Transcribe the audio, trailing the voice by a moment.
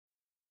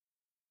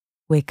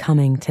We're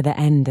coming to the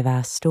end of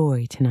our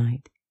story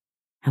tonight,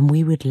 and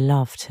we would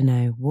love to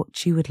know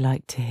what you would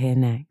like to hear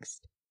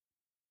next.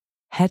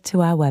 Head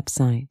to our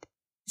website,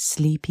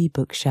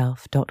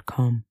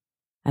 sleepybookshelf.com,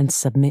 and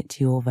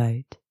submit your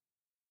vote.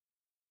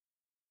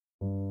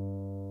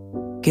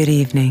 Good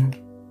evening,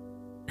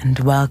 and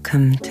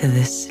welcome to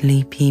the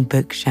Sleepy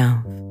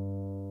Bookshelf,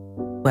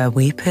 where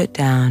we put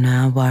down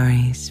our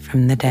worries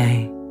from the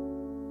day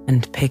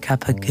and pick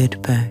up a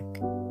good book.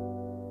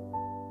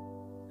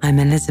 I'm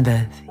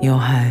Elizabeth, your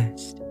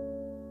host,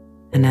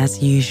 and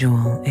as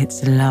usual,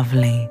 it's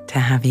lovely to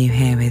have you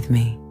here with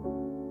me.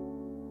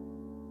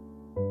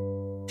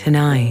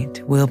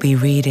 Tonight, we'll be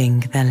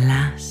reading the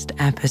last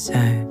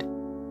episode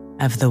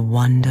of The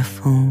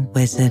Wonderful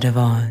Wizard of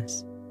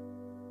Oz.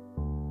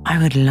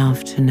 I would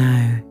love to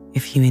know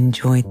if you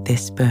enjoyed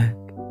this book,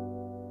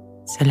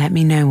 so let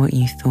me know what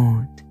you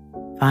thought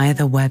via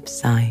the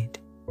website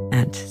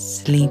at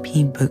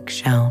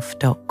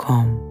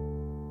sleepybookshelf.com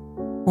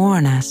or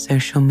on our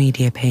social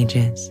media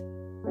pages.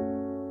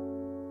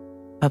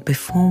 But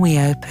before we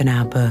open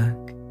our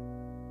book,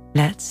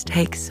 let's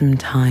take some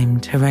time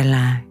to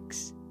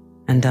relax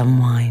and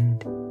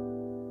unwind.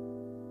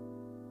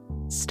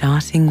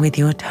 Starting with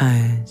your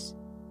toes,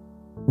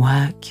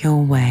 work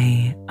your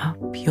way up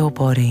your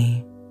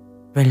body,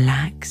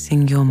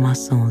 relaxing your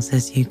muscles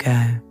as you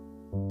go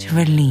to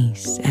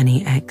release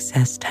any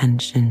excess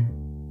tension.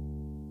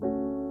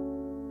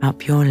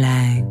 Up your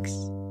legs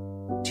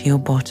to your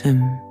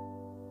bottom,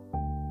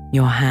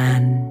 your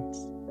hands,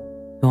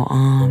 your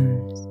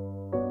arms,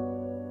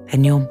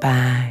 then your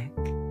back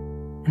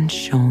and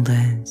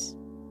shoulders,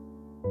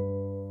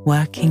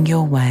 working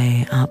your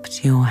way up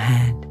to your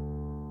head,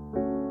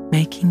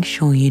 making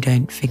sure you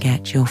don't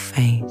forget your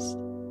face.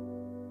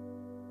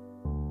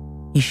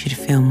 You should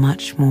feel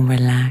much more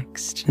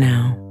relaxed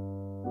now.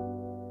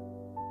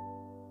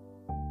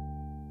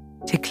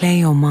 To clear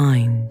your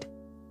mind,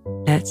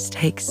 let's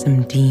take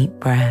some deep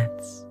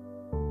breaths.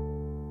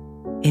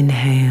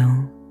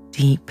 Inhale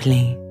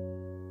deeply,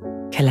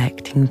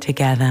 collecting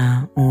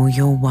together all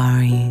your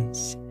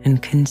worries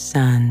and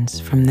concerns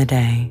from the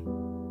day.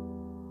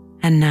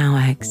 And now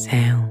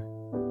exhale,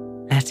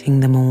 letting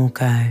them all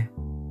go.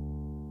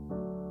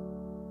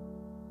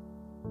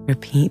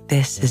 Repeat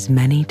this as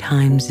many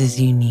times as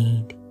you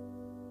need.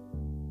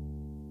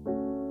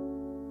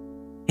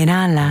 In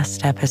our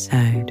last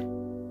episode,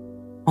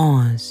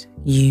 Oz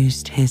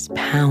used his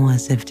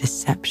powers of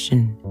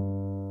deception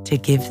to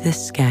give the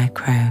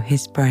Scarecrow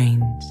his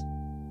brains,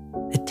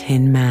 the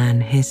Tin Man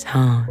his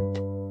heart,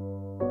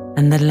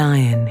 and the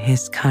Lion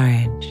his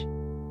courage.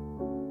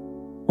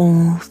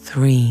 All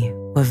three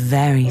were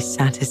very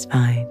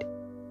satisfied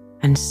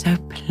and so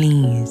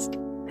pleased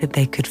that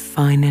they could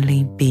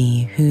finally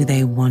be who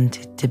they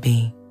wanted to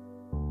be.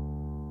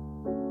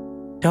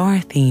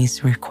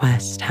 Dorothy's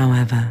request,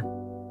 however,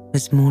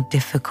 was more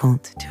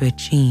difficult to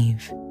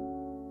achieve,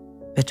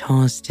 but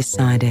Oz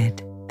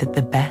decided that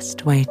the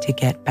best way to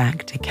get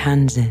back to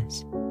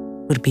Kansas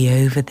would be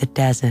over the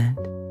desert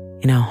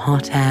in a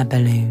hot air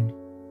balloon,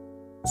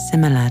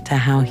 similar to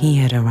how he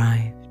had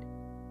arrived.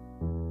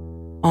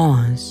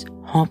 Oz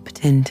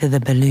hopped into the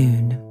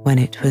balloon when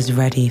it was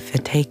ready for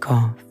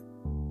takeoff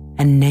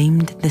and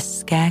named the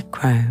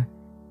Scarecrow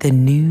the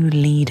new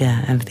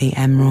leader of the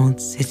Emerald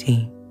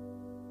City.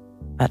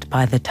 But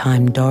by the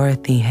time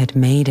Dorothy had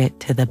made it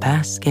to the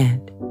basket,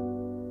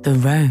 the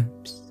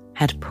ropes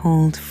had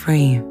pulled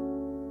free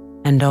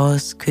and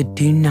Oz could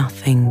do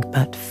nothing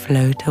but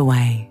float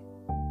away.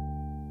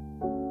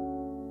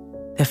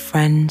 The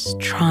friends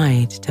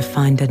tried to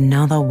find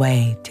another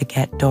way to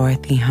get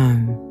Dorothy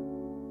home.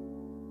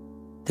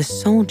 The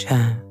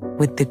soldier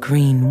with the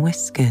green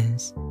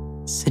whiskers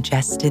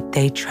suggested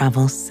they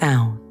travel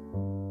south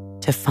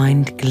to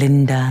find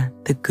Glinda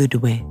the Good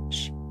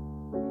Witch,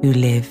 who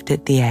lived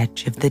at the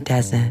edge of the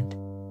desert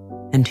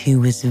and who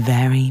was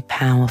very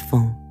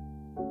powerful.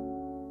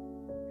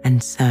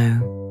 And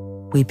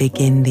so we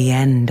begin the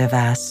end of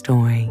our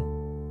story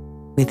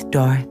with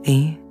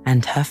Dorothy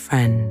and her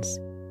friends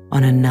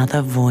on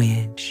another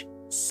voyage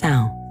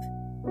south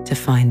to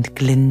find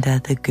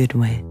Glinda the Good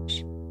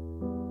Witch.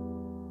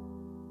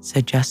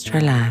 So just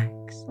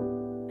relax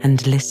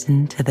and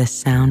listen to the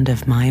sound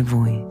of my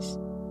voice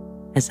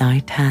as I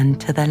turn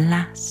to the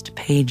last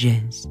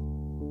pages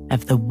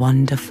of The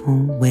Wonderful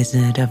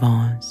Wizard of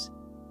Oz.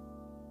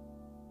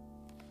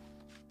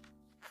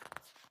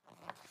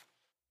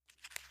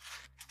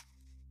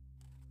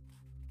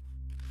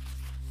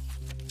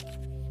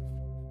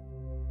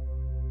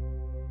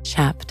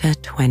 Chapter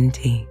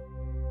 20.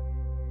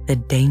 The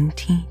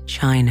Dainty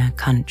China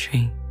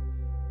Country.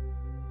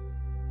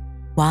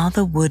 While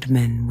the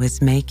woodman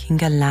was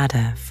making a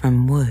ladder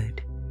from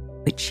wood,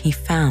 which he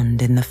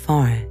found in the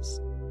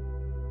forest,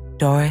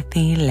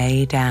 Dorothy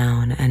lay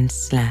down and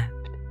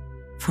slept,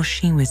 for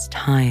she was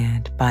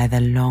tired by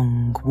the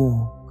long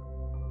walk.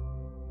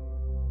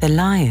 The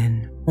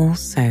lion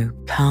also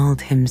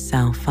curled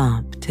himself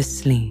up to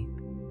sleep,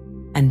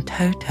 and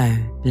Toto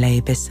lay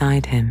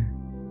beside him.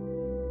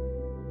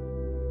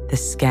 The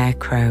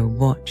Scarecrow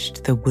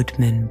watched the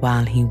woodman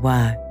while he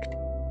worked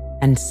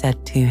and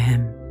said to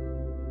him,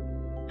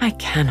 "I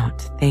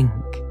cannot think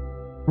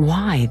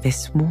why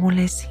this wall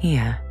is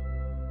here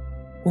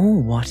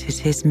or what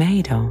it is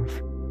made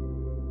of.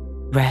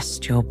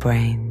 Rest your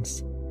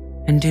brains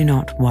and do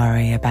not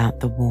worry about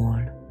the wall,"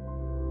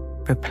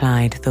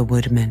 replied the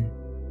woodman.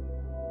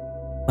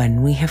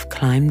 "When we have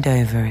climbed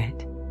over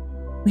it,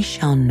 we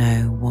shall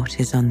know what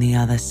is on the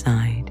other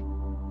side."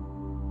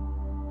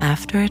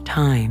 After a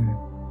time,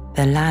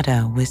 the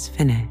ladder was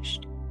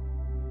finished.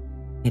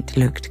 It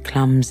looked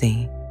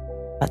clumsy,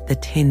 but the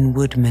Tin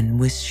Woodman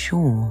was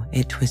sure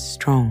it was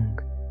strong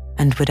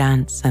and would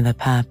answer the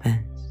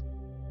purpose.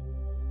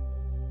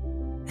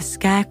 The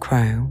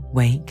Scarecrow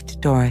waked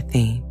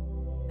Dorothy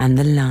and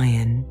the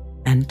Lion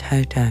and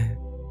Toto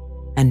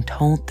and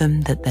told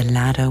them that the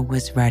ladder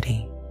was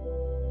ready.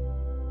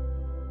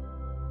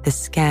 The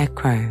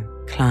Scarecrow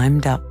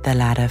climbed up the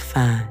ladder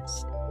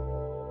first,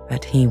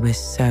 but he was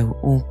so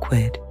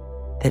awkward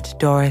that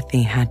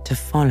Dorothy had to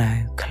follow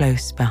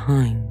close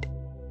behind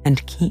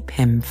and keep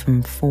him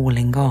from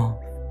falling off.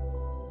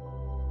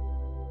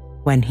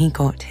 When he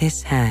got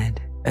his head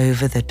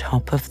over the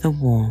top of the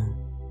wall,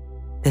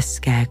 the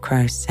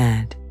Scarecrow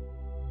said,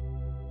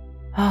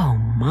 "Oh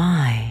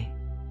my!"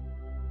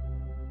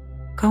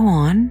 "Go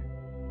on,"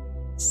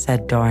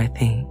 said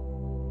Dorothy.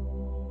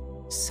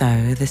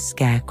 So the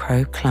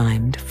Scarecrow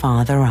climbed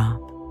farther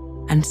up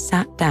and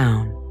sat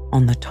down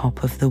on the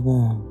top of the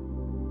wall,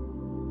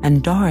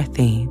 and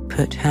Dorothy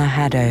put her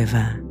head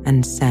over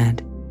and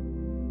said,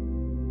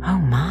 "Oh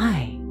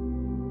my,"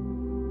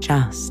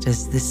 just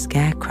as the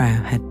Scarecrow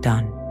had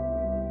done.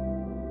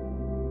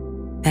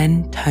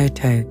 Then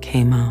Toto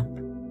came up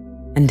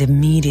and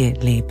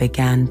immediately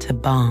began to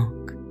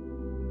bark,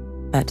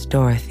 but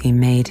Dorothy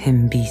made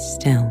him be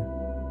still.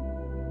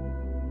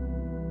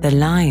 The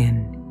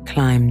Lion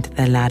climbed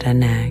the ladder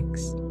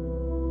next,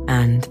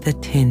 and the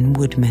Tin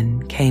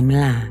Woodman came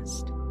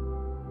last,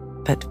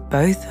 but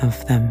both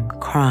of them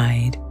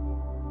cried,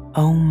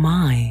 "Oh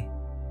my,"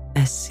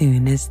 as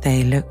soon as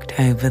they looked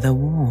over the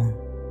wall.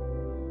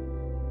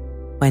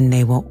 When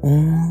they were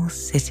all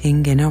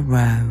sitting in a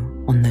row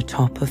on the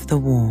top of the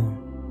wall,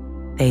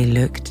 they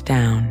looked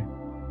down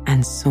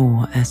and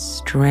saw a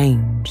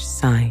strange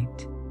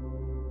sight.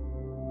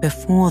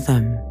 Before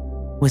them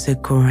was a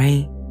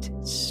great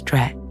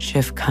stretch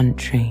of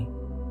country,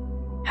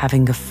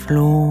 having a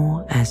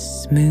floor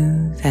as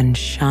smooth and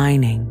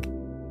shining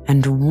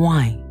and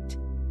white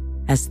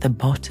as the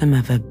bottom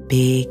of a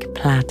big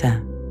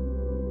platter.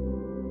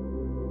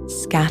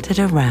 Scattered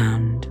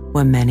around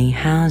were many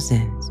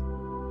houses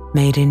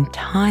made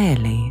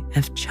entirely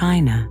of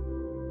china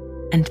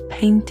and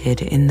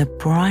painted in the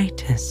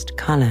brightest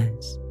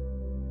colors.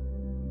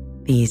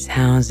 These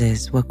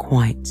houses were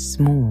quite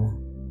small,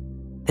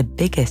 the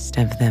biggest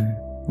of them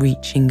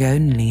reaching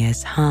only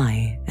as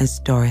high as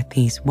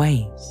Dorothy's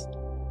waist.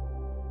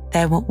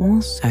 There were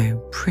also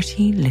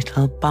pretty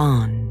little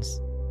barns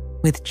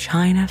with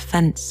china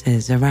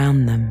fences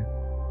around them,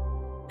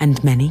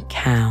 and many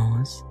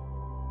cows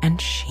and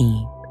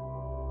sheep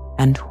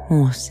and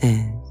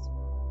horses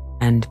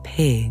and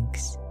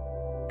pigs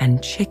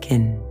and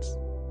chickens,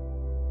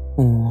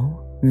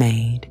 all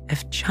made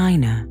of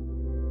china,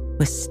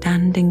 were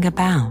standing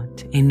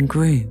about in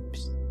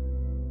groups.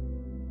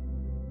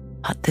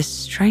 But the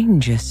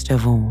strangest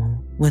of all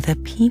were the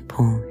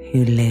people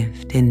who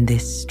lived in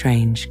this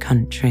strange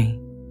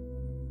country.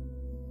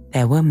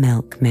 There were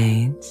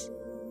milkmaids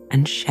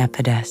and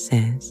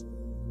shepherdesses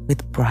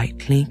with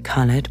brightly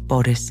coloured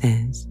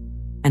bodices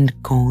and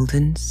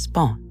golden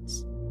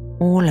spots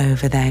all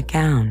over their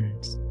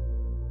gowns,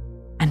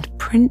 and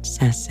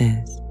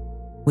princesses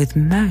with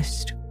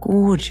most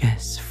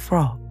gorgeous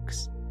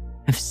frocks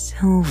of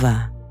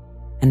silver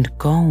and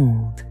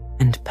gold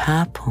and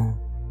purple,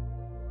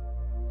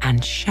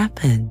 and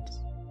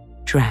shepherds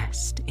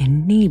dressed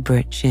in knee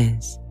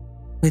breeches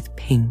with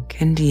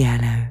pink and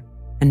yellow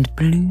and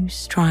blue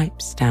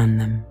stripes down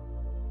them,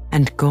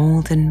 and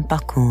golden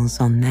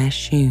buckles on their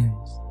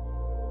shoes,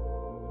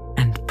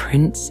 and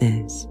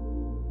princes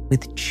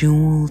with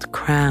jewelled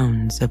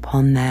crowns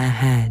upon their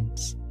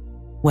heads,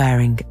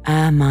 wearing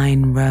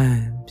ermine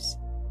robes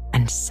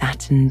and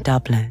satin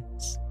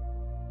doublets,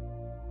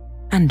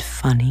 and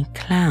funny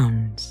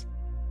clowns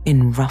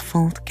in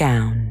ruffled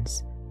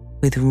gowns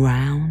with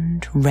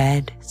round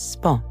red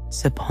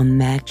spots upon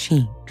their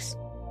cheeks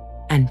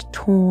and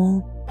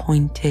tall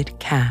pointed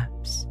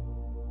caps.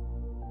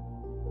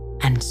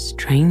 And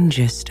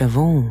strangest of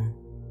all,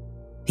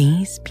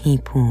 these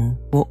people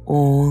were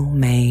all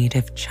made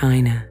of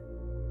china,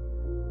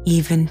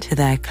 even to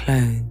their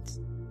clothes,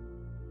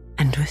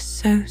 and were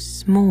so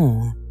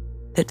small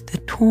that the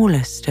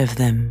tallest of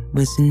them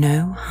was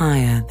no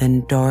higher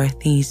than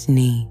Dorothy's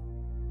knee.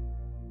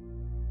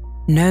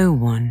 No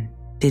one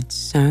did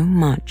so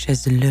much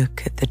as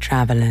look at the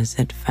travellers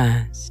at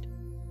first,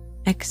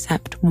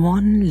 except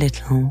one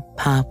little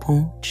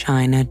purple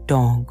china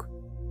dog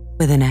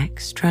with an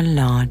extra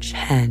large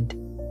head,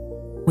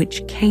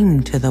 which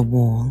came to the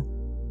wall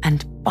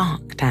and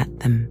barked at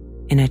them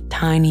in a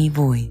tiny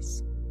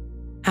voice,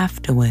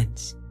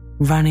 afterwards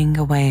running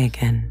away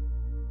again.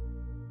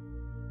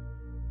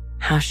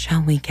 "How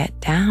shall we get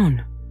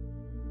down?"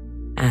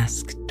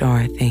 asked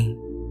Dorothy.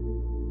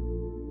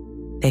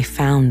 They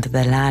found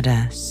the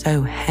ladder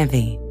so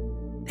heavy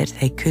that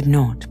they could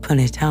not pull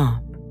it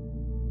up.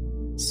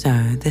 So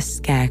the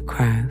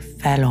Scarecrow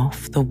fell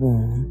off the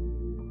wall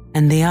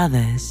and the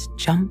others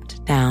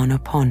jumped down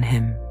upon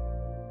him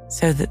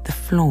so that the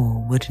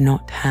floor would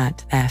not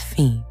hurt their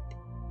feet.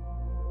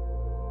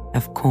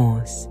 Of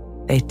course,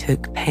 they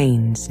took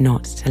pains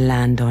not to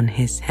land on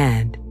his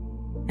head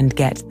and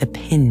get the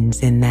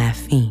pins in their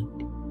feet.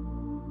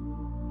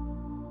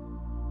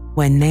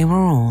 When they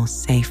were all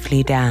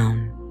safely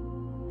down,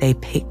 they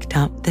picked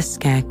up the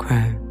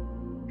Scarecrow,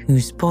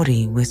 whose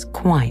body was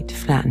quite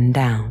flattened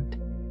out,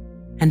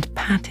 and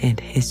patted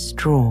his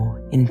straw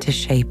into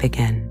shape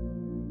again.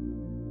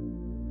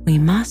 "We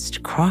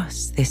must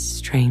cross this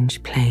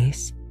strange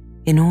place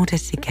in order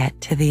to get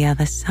to the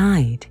other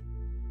side,"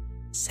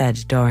 said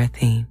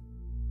Dorothy,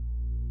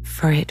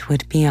 "for it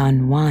would be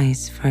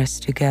unwise for us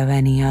to go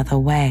any other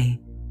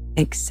way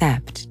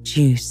except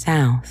due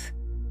south."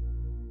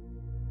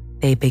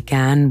 They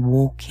began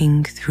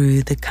walking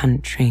through the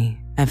country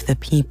of the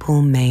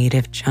people made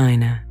of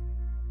china,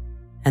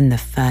 and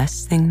the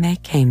first thing they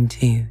came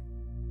to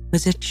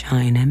was a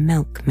china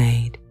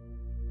milkmaid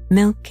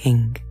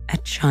milking a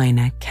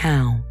china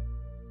cow.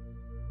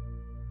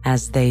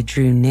 As they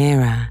drew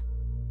nearer,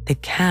 the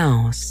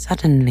cow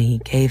suddenly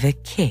gave a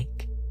kick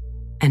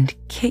and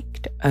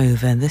kicked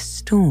over the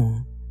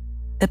stool,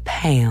 the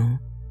pail,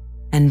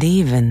 and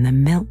even the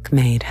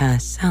milkmaid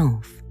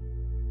herself,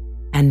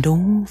 and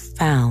all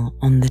fell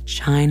on the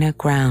china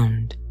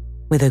ground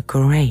with a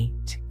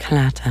great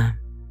clatter.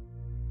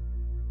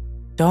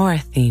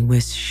 Dorothy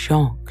was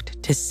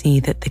shocked to see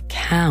that the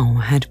cow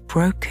had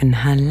broken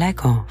her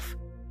leg off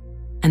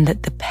and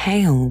that the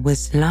pail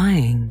was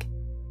lying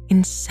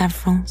in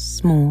several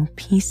small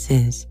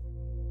pieces,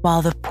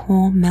 while the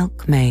poor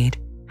milkmaid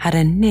had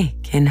a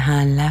nick in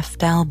her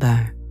left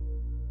elbow.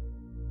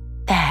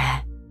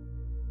 "There,"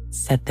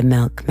 said the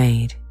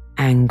milkmaid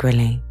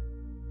angrily.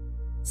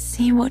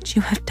 "See what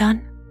you have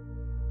done?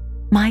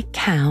 My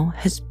cow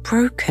has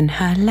broken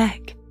her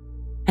leg,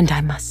 and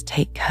I must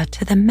take her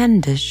to the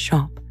mender's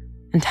shop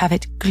and have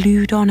it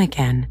glued on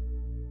again.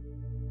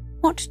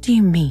 What do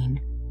you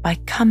mean by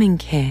coming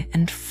here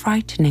and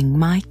frightening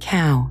my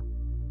cow?"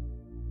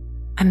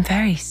 "I'm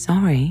very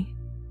sorry,"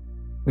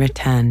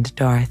 returned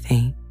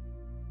Dorothy.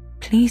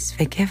 "Please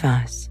forgive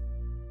us."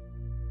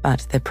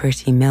 But the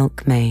pretty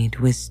milkmaid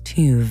was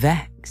too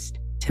vexed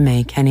to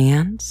make any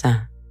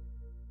answer.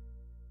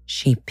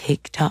 She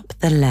picked up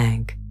the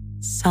leg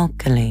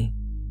sulkily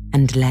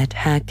and led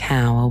her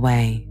cow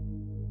away.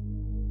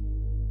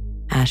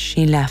 As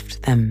she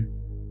left them,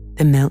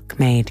 the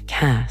milkmaid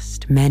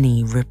cast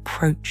many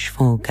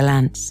reproachful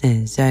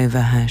glances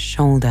over her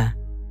shoulder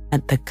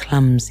at the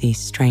clumsy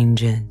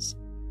strangers,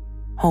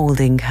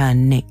 holding her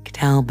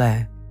nicked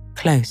elbow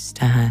close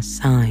to her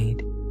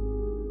side.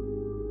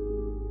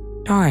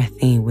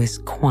 Dorothy was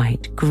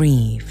quite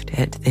grieved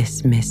at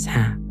this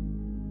mishap.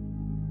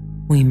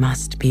 "We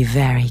must be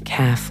very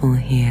careful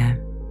here,"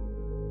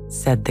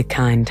 said the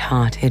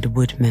kind-hearted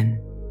woodman,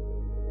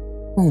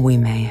 "or we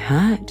may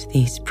hurt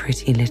these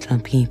pretty little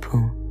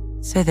people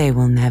so they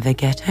will never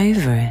get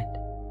over it."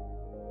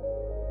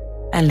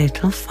 A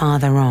little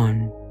farther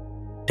on,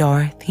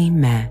 Dorothy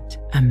met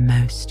a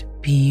most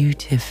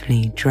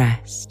beautifully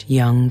dressed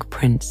young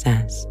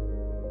princess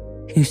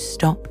who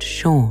stopped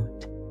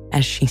short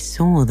as she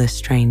saw the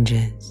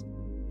strangers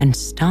and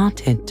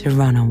started to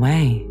run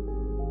away.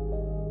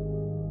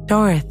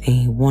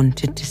 Dorothy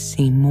wanted to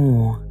see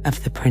more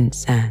of the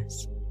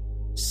princess,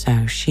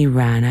 so she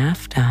ran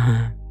after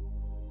her.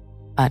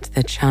 But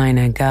the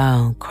china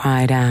girl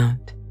cried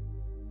out,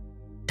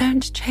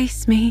 "Don't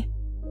chase me!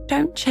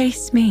 Don't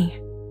chase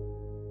me!"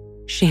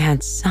 She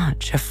had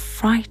such a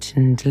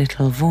frightened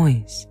little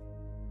voice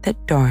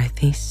that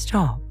Dorothy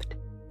stopped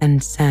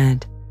and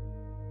said,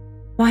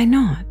 "Why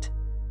not?"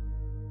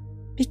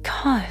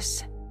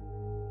 "Because,"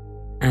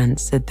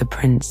 answered the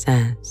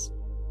princess,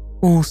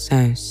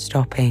 also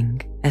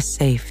stopping a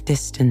safe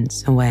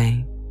distance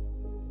away,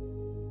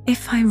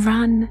 "if I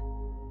run,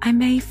 I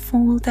may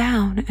fall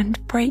down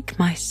and break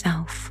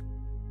myself."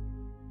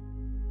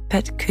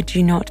 "But could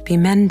you not be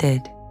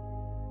mended?"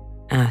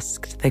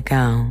 asked the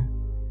girl.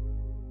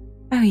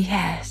 "Oh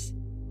yes,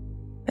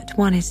 but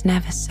one is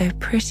never so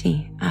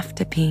pretty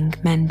after being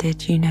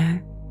mended, you know,"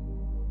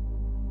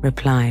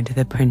 replied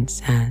the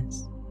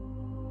princess.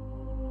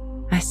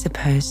 "I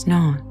suppose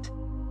not,"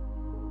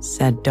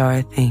 said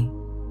Dorothy.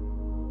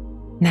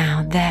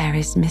 "Now there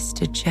is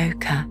Mr.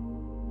 Joker,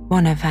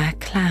 one of our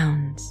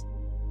clowns,"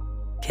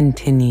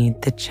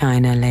 continued the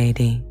china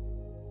lady,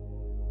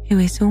 "who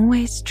is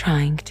always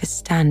trying to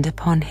stand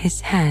upon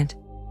his head.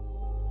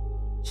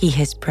 He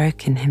has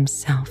broken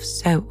himself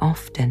so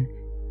often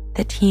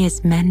that he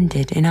is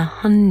mended in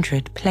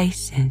 100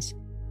 places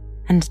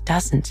and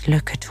doesn't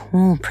look at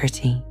all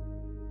pretty.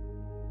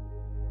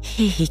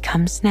 Here he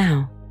comes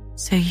now,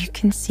 so you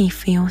can see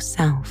for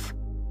yourself."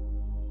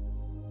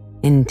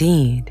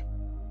 Indeed,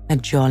 a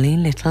jolly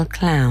little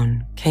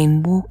clown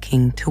came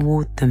walking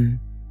toward them.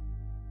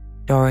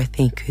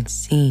 Dorothy could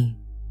see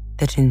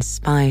that in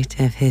spite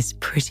of his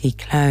pretty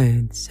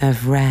clothes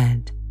of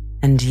red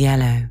and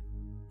yellow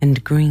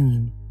and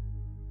green,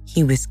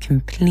 he was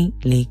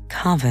completely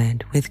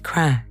covered with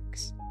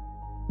cracks,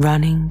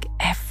 running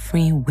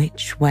every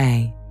which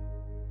way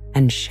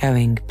and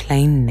showing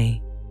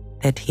plainly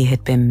that he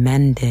had been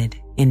mended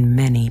in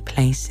many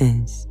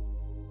places.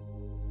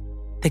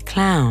 The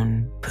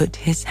clown put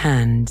his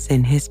hands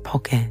in his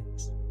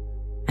pockets,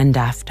 and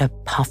after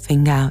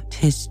puffing out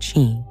his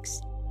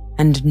cheeks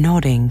and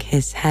nodding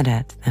his head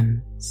at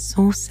them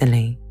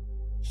saucily,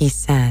 he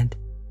said,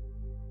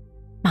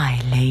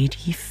 "My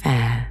lady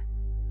fair,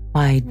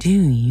 why do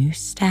you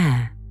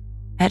stare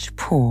at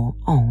poor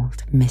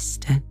old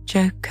Mr.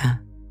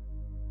 Joker?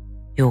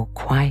 You're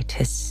quite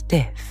as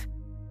stiff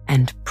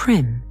and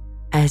prim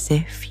as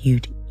if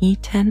you'd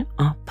eaten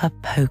up a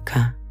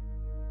poker."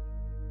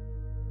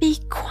 "Be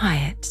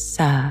quiet,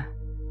 sir,"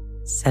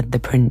 said the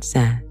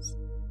princess.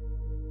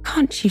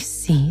 "Can't you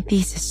see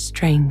these are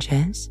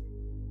strangers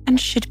and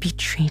should be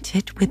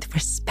treated with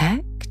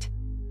respect?"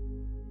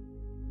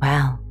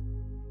 "Well,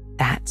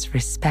 that's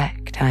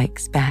respect, I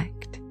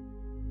expect,"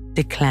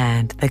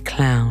 declared the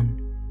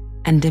clown,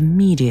 and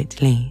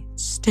immediately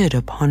stood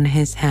upon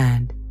his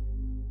head.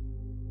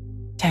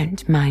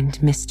 "Don't mind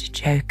Mr.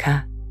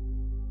 Joker,"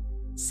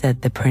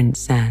 said the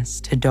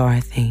princess to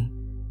Dorothy.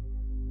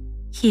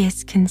 "He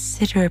is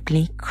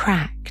considerably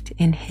cracked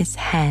in his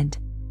head,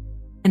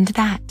 and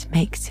that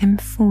makes him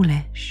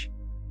foolish."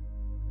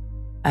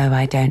 "Oh,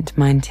 I don't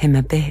mind him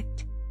a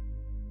bit,"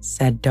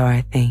 said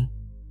Dorothy.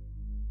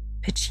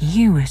 "But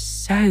you are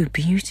so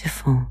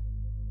beautiful,"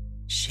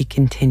 she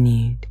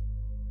continued,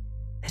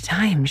 "that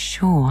I am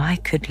sure I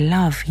could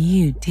love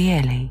you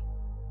dearly.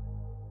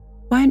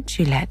 Won't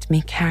you let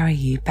me carry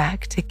you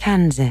back to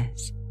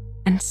Kansas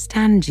and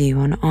stand you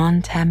on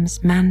Aunt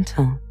Em's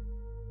mantle?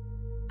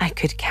 I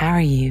could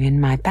carry you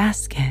in my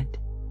basket."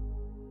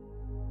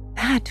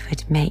 "That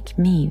would make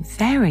me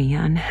very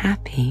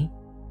unhappy,"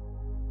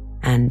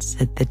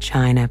 answered the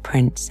China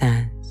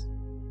princess.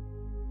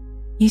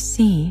 "You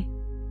see,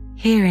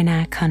 here in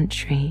our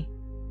country,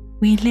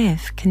 we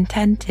live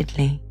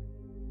contentedly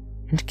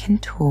and can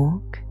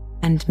talk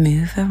and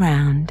move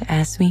around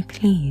as we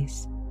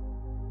please.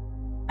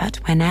 But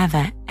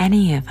whenever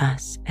any of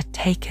us are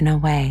taken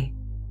away,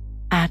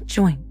 our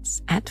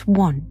joints at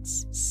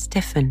once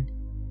stiffen,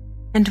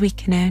 and we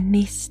can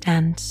only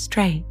stand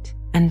straight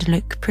and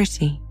look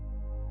pretty.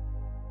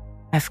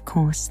 Of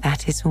course,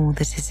 that is all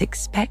that is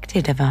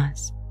expected of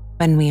us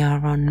when we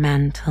are on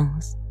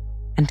mantles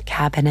and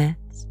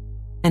cabinets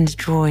and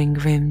drawing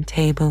room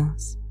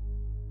tables.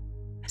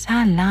 But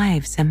our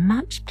lives are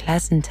much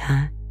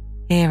pleasanter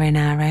here in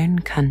our own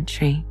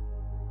country.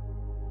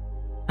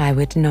 I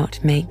would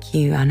not make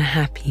you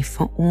unhappy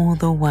for all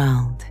the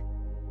world,"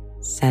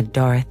 said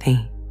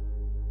Dorothy.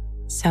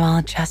 "So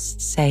I'll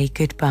just say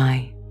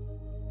goodbye."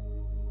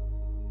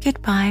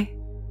 "Goodbye,"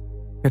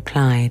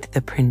 replied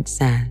the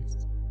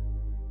princess.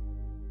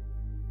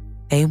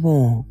 They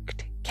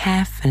walked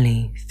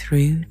carefully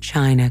through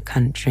China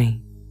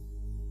country.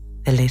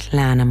 The little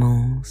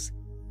animals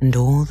and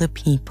all the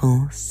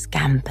people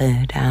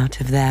scampered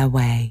out of their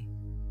way,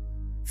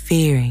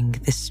 fearing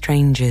the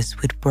strangers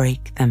would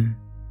break them.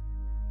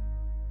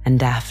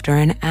 And after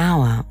an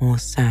hour or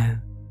so,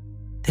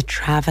 the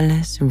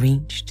travellers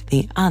reached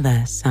the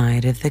other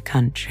side of the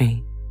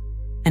country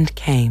and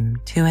came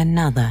to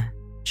another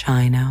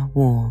China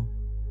wall.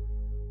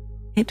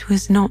 It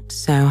was not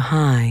so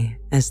high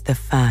as the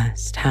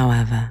first,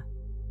 however,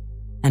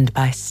 and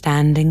by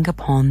standing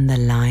upon the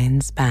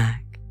lion's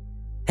back,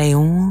 they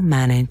all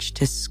managed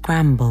to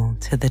scramble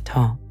to the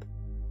top.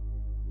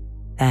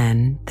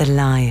 Then the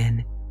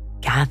lion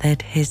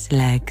gathered his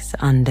legs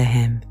under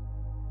him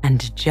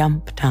and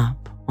jumped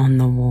up on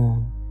the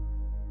wall.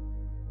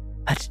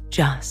 But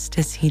just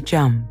as he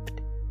jumped,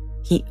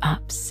 he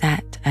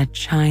upset a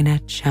china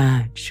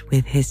church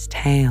with his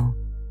tail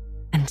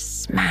and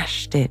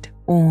smashed it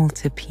all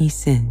to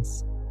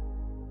pieces.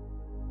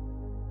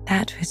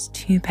 "That was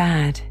too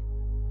bad,"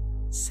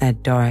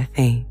 said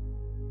Dorothy.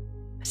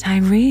 "But I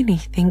really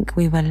think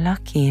we were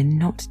lucky in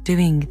not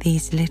doing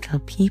these little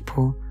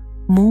people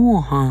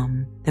more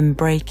harm than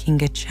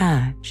breaking a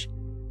church.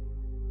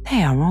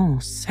 They are all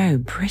so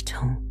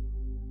brittle."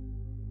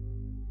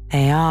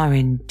 "They are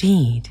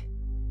indeed,"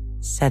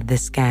 said the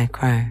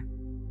Scarecrow,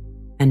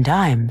 "and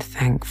I am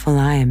thankful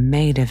I am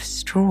made of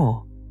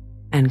straw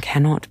and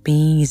cannot be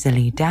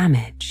easily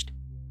damaged.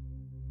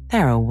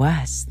 There are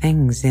worse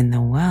things in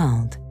the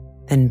world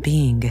than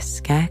being a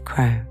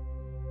scarecrow."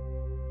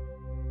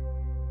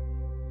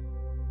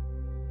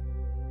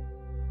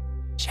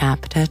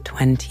 Chapter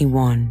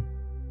 21.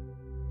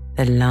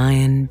 The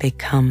Lion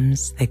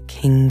Becomes the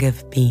King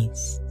of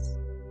Beasts.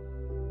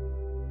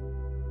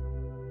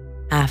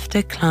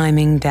 After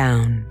climbing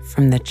down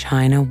from the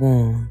China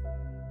wall,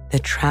 the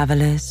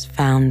travelers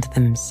found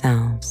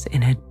themselves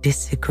in a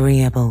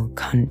disagreeable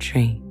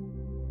country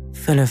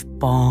full of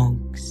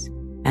bogs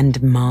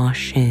and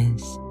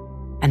marshes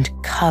and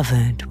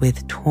covered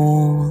with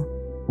tall,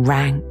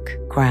 rank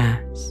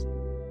grass.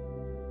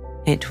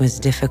 It was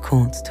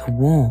difficult to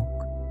walk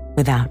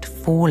without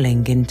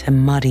falling into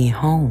muddy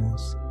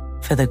holes,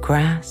 for the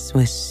grass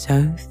was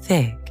so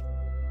thick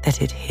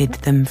that it hid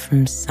them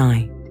from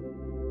sight.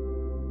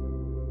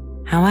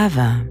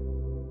 However,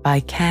 by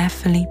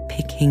carefully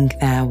picking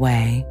their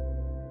way,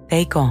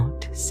 they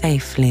got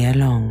safely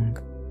along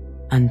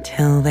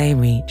until they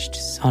reached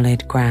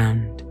solid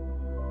ground.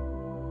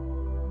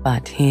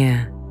 But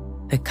here,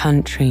 the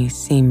country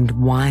seemed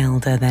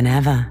wilder than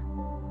ever,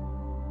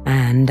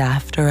 and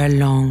after a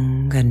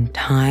long and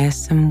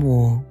tiresome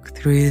walk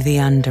through the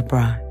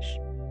underbrush,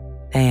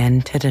 they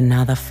entered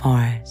another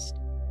forest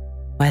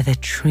where the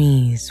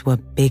trees were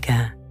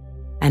bigger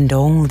and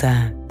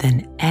older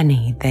than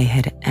any they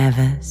had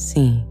ever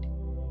seen.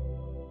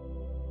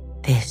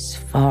 "This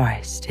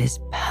forest is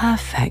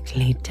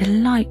perfectly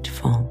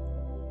delightful,"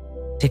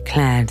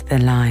 declared the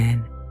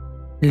lion,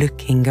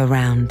 looking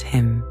around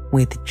him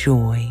with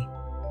joy.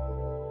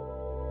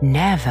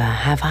 "Never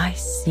have I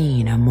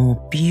seen a more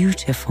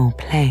beautiful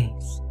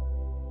place."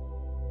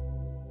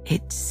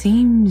 "It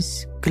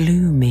seems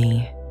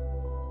gloomy,"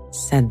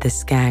 said the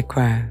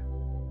Scarecrow.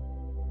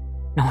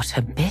 "Not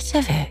a bit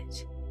of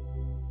it,"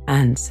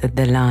 answered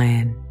the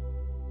lion.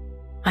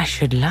 "I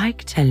should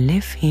like to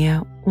live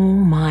here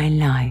all my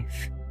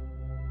life.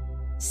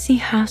 See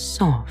how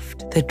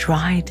soft the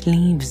dried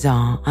leaves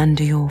are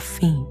under your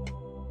feet,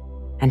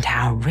 and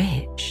how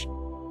rich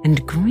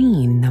and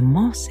green the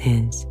moss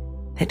is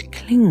that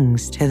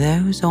clings to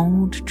those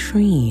old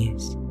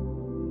trees.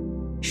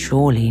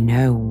 Surely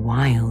no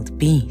wild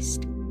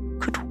beast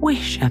could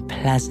wish a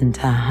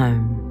pleasanter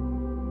home."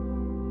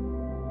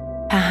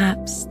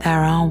 "Perhaps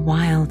there are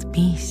wild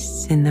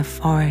beasts in the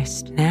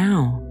forest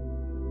now,"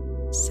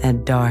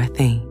 said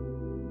Dorothy.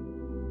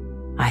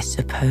 "I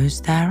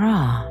suppose there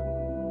are,"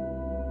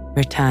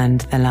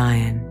 returned the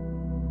lion,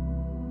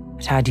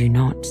 "but I do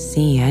not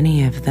see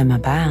any of them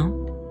about."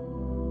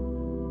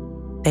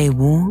 They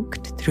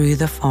walked through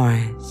the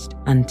forest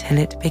until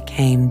it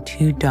became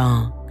too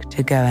dark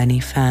to go any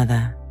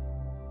further.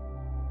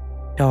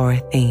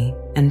 Dorothy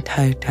and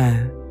Toto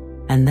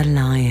and the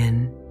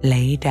lion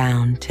lay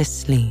down to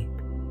sleep,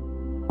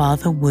 while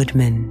the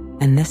woodman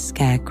and the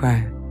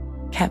Scarecrow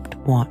kept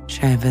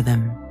watch over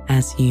them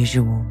as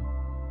usual.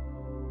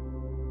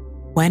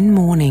 When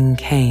morning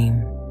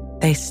came,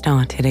 they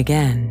started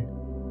again.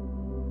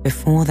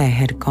 Before they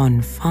had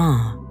gone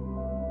far,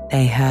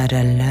 they heard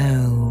a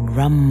low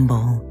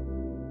rumble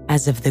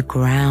as of the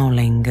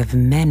growling of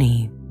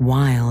many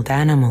wild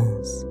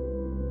animals.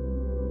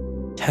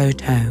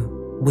 Toto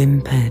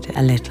whimpered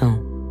a little,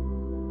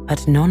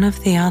 but none of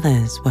the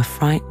others were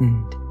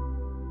frightened.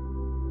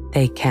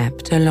 They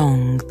kept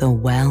along the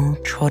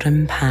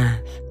well-trodden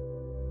path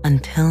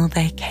until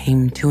they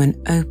came to an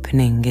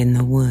opening in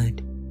the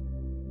wood,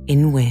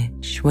 in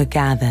which were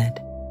gathered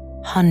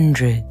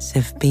hundreds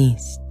of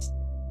beasts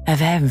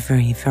of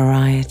every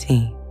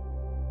variety.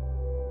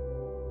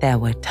 There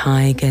were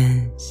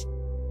tigers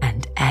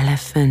and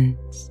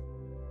elephants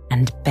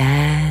and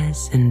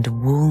bears and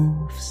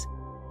wolves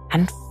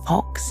and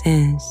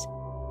foxes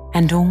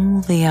and all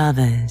the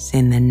others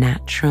in the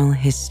natural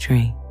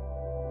history.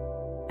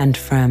 And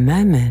for a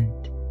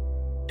moment,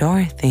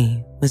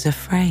 Dorothy was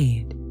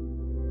afraid.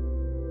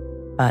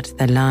 But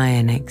the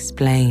lion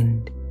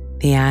explained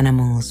the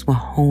animals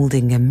were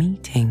holding a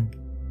meeting,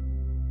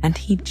 and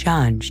he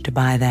judged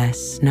by their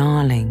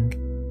snarling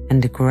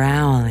and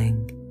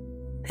growling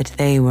that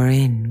they were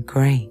in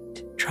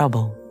great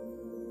trouble.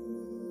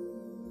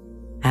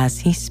 As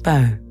he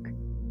spoke,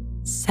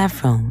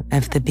 several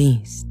of the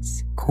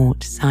beasts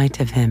caught sight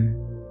of him,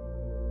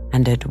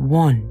 and at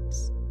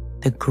once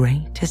the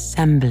great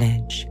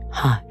assemblage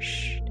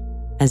hushed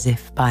as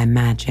if by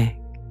magic.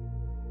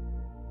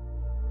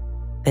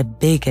 The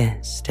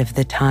biggest of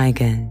the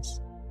tigers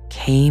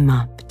came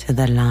up to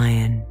the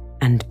lion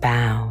and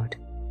bowed,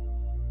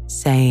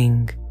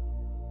 saying,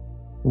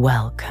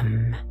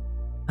 "Welcome,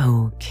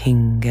 O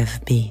King of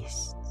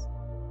Beasts.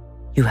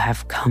 You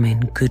have come in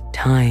good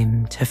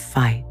time to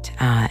fight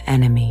our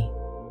enemy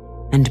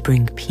and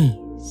bring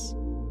peace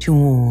to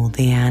all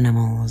the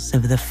animals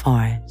of the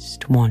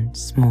forest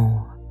once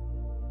more."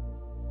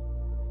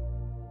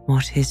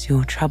 "What is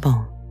your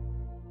trouble?"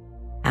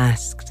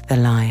 asked the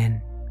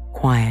lion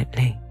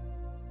quietly.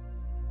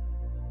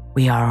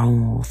 "We are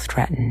all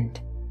threatened,"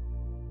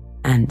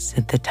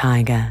 answered the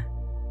tiger,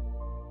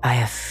 "by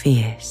a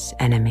fierce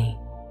enemy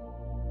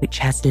which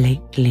has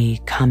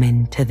lately come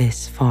into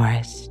this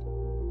forest.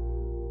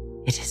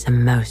 It is a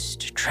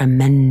most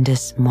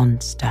tremendous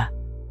monster,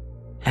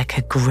 like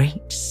a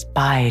great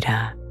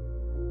spider,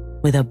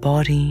 with a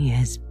body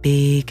as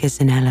big as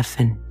an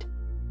elephant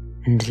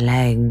and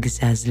legs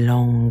as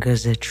long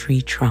as a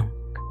tree trunk.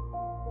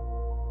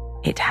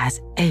 It has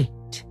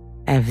 8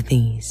 of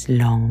these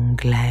long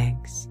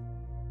legs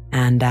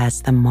and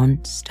as the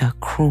monster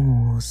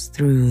crawls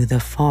through the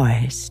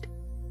forest,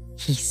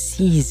 he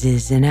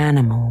seizes an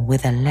animal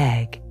with a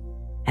leg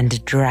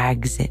and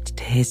drags it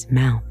to his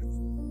mouth,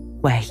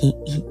 where he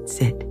eats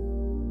it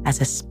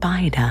as a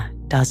spider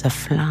does a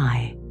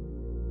fly.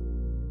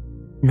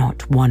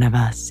 Not one of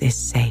us is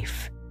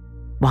safe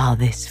while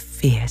this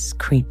fierce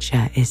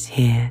creature is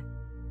here,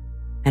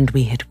 and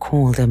we had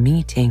called a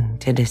meeting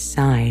to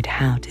decide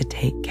how to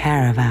take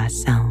care of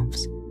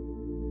ourselves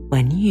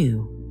when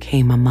you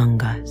came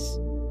among us.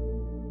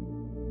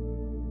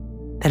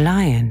 The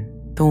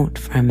lion thought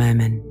for a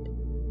moment.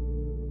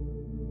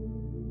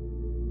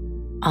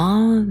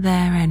 Are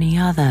there any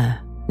other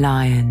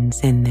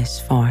lions in this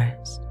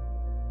forest?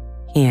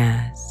 He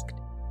asked.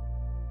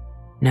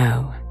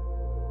 No,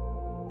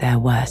 there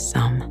were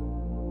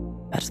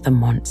some, but the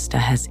monster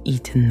has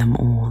eaten them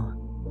all,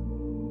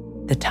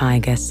 the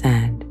tiger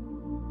said.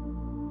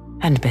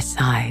 And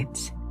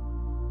besides,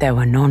 there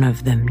were none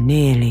of them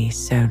nearly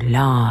so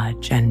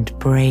large and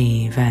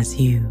brave as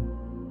you.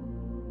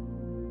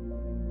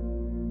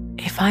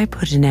 If I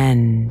put an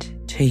end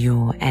to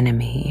your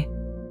enemy,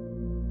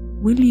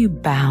 will you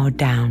bow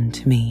down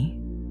to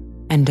me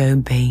and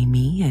obey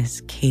me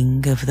as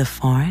king of the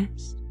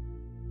forest?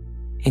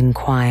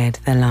 Inquired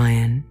the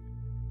lion.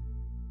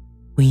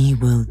 We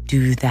will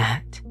do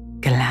that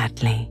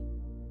gladly,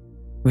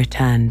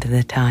 returned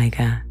the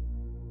tiger.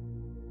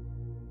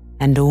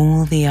 And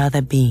all the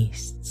other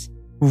beasts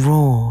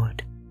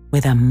roared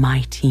with a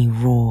mighty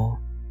roar.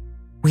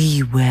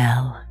 We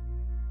will.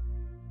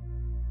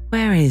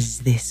 Where is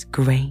this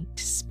great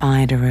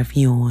spider of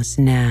yours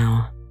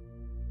now?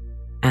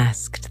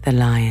 Asked the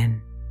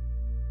lion.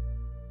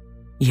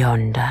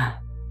 Yonder,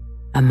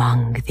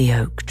 among the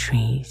oak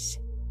trees,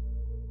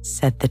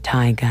 said the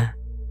tiger,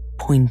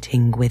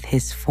 pointing with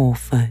his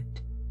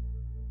forefoot.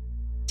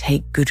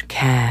 Take good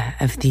care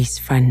of these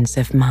friends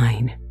of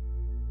mine,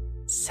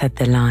 said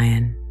the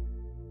lion,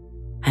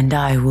 and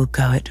I will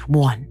go at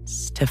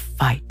once to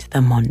fight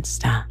the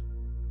monster.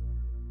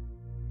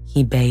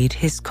 He bade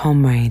his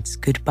comrades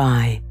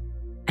goodbye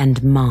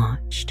and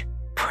marched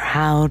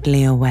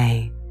proudly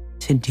away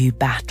to do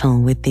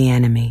battle with the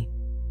enemy.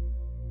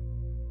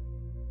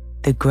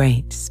 The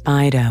great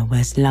spider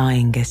was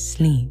lying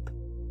asleep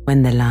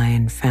when the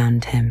lion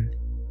found him,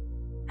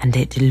 and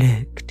it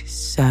looked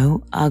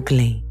so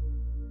ugly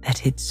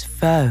that its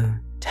foe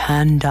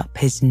turned up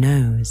his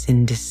nose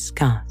in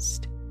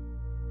disgust.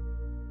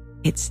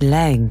 Its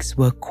legs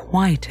were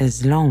quite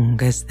as long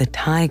as the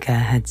tiger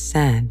had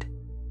said,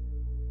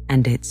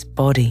 and its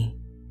body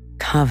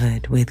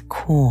covered with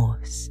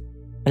coarse,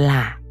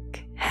 black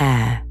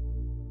hair.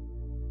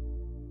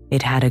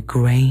 It had a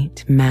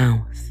great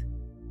mouth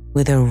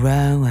with a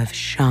row of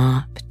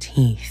sharp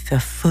teeth a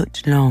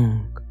foot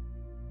long,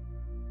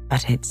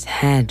 but its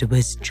head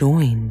was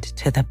joined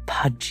to the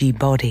pudgy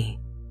body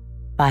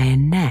by a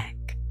neck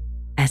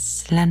as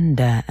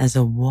slender as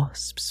a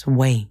wasp's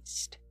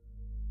waist.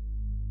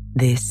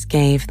 This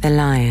gave the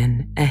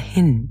lion a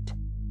hint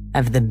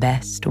of the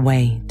best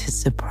way to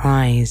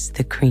surprise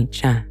the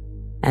creature,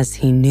 as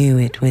he knew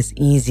it was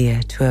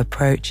easier to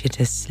approach it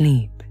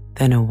asleep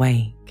than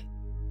awake.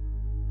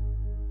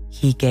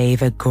 He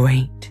gave a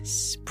great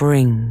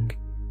spring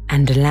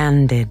and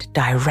landed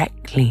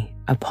directly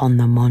upon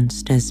the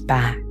monster's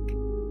back.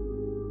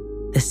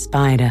 The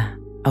spider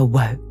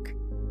awoke,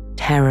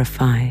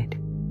 terrified.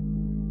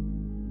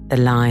 The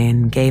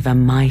lion gave a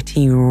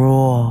mighty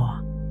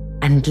roar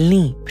and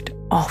leaped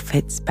off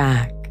its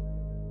back,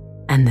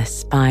 and the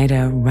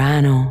spider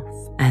ran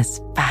off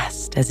as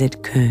fast as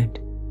it could,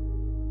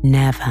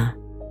 never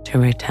to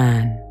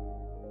return.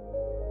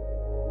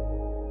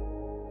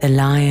 The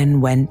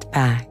lion went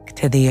back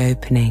to the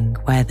opening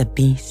where the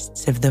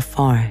beasts of the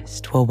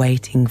forest were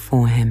waiting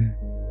for him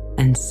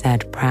and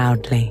said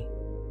proudly,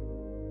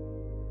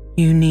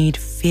 You need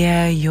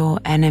fear your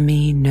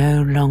enemy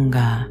no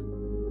longer.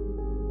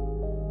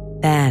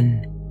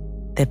 Then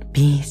the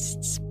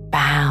beasts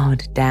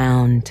bowed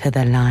down to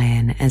the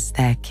lion as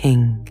their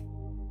king,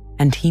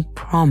 and he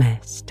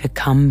promised to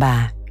come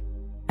back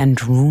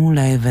and rule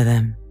over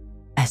them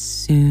as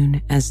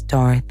soon as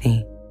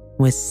Dorothy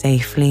was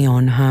safely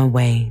on her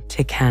way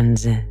to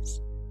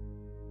Kansas.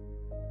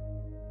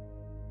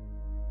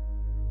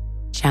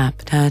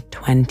 Chapter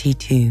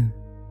 22.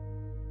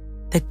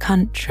 The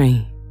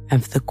Country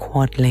of the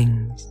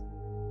Quadlings.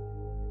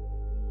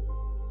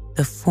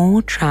 The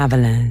four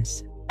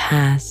travelers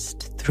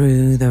passed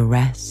through the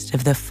rest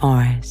of the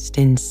forest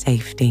in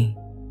safety,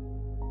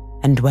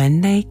 and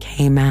when they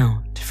came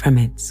out from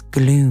its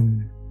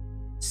gloom,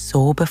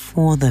 saw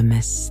before them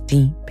a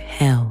steep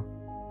hill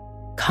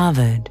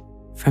covered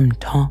from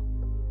top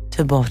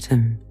to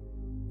bottom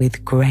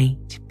with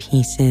great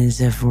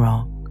pieces of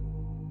rock.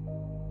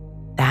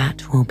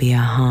 That will be a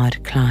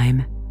hard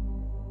climb,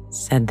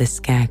 said the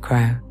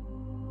Scarecrow.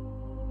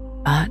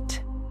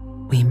 But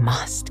we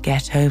must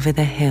get over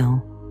the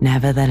hill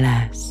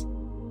nevertheless.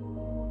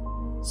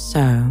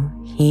 So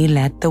he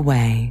led the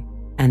way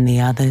and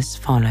the others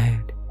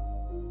followed.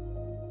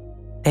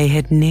 They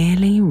had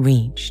nearly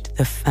reached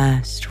the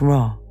first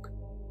rock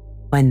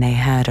when they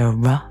heard a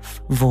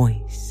rough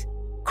voice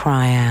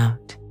cry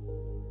out,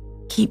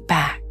 "Keep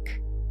back!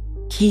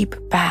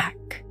 Keep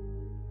back!"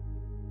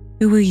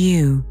 "Who are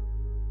you?"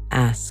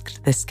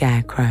 asked the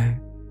Scarecrow.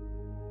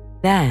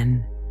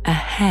 Then a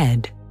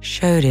head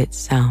showed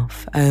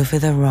itself over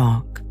the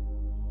rock,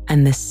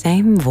 and the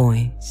same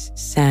voice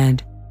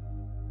said,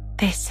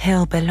 "This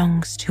hill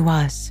belongs to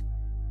us,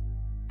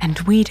 and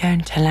we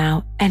don't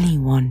allow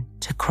anyone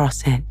to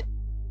cross it."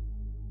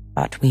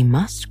 "But we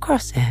must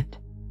cross it,"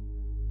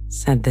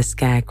 said the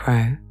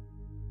Scarecrow.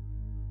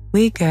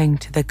 "We're going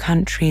to the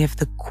country of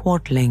the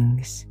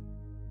Quadlings."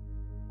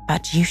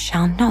 "But you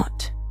shall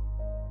not,"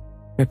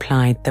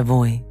 replied the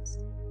voice.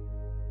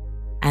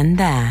 And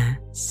there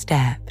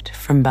stepped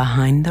from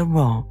behind the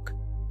rock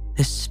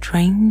the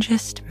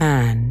strangest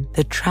man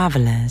the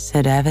travellers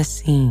had ever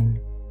seen.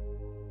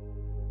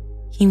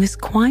 He was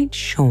quite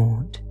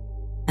short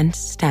and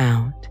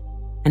stout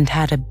and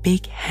had a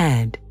big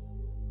head,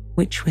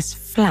 which was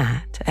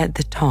flat at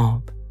the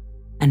top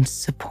and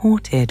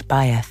supported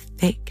by a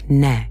thick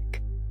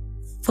neck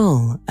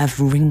full of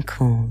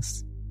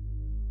wrinkles.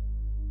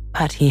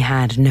 But he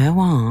had no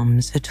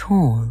arms at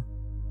all,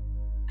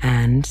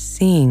 and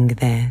seeing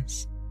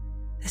this,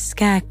 the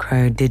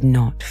Scarecrow did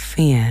not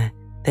fear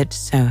that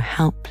so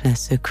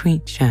helpless a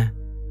creature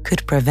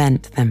could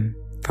prevent them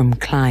from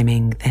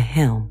climbing the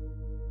hill.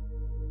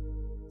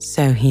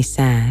 So he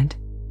said,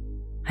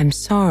 "I'm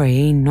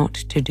sorry not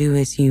to do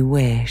as you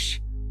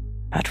wish,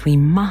 but we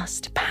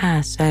must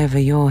pass over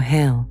your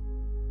hill,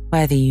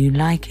 whether you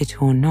like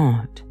it or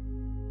not."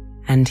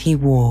 And he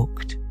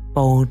walked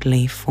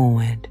boldly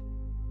forward.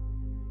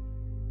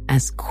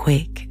 As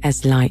quick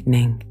as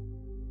lightning,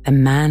 the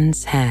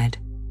man's head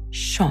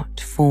shot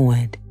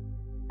forward,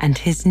 and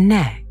his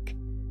neck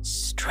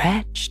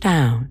stretched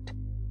out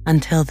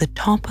until the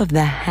top of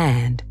the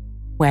head,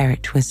 where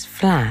it was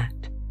flat,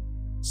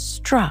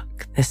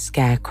 struck the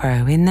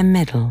Scarecrow in the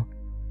middle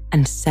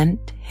and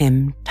sent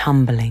him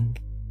tumbling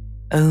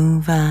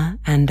over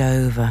and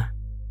over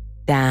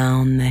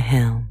down the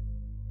hill.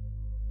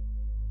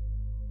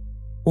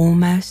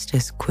 Almost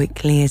as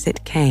quickly as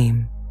it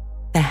came,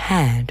 the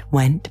head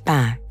went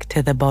back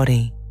to the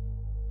body,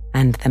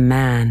 and the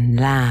man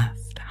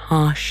laughed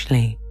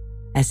harshly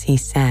as he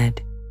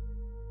said,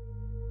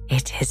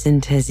 "It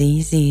isn't as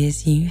easy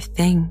as you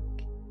think."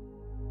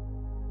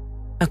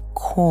 A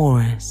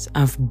chorus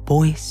of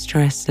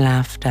boisterous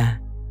laughter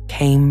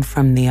came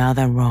from the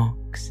other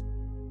rocks,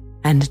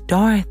 and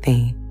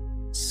Dorothy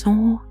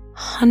saw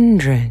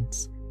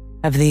hundreds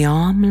of the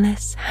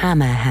armless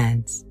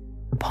hammerheads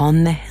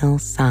upon the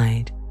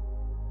hillside,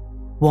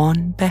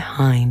 one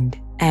behind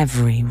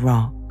every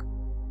rock.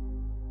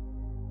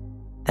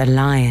 The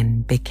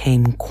lion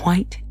became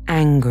quite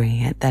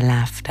angry at the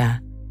laughter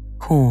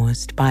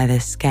caused by the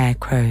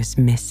Scarecrow's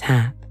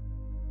mishap,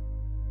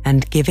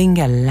 and giving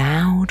a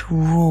loud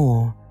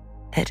roar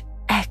that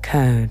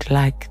echoed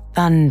like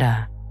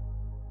thunder,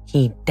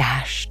 he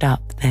dashed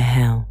up the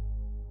hill.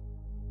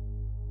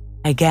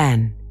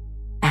 Again,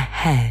 a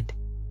head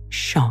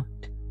shot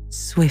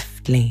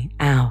swiftly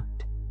out,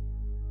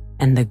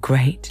 and the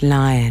great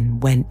lion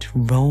went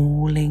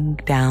rolling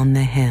down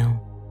the hill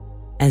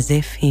as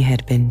if he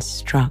had been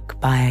struck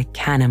by a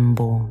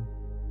cannonball.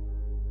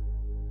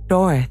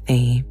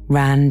 Dorothy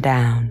ran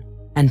down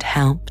and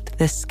helped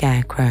the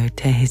Scarecrow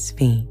to his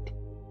feet.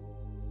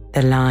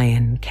 The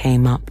lion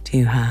came up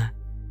to her,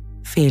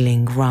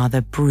 feeling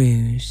rather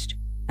bruised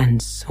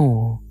and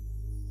sore,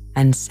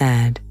 and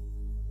said,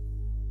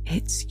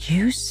 "It's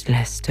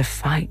useless to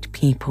fight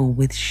people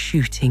with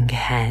shooting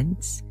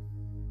heads.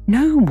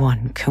 No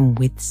one can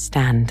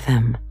withstand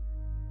them."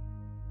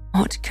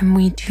 "What can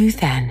we do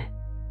then?"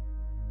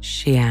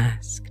 she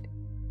asked.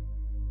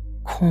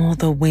 "Call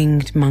the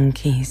winged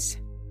monkeys,"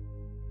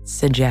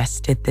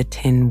 suggested the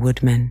Tin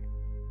Woodman.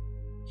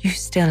 "You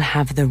still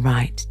have the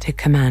right to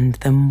command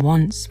them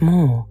once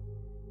more."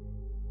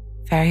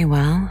 "Very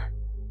well,"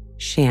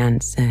 she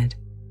answered,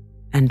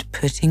 and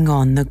putting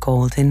on the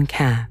golden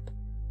cap,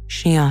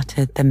 she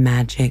uttered the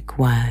magic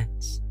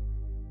words.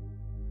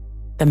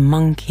 The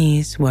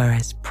monkeys were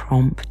as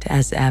prompt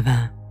as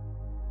ever,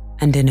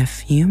 and in a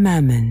few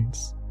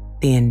moments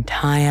the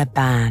entire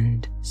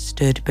band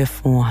stood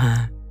before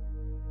her.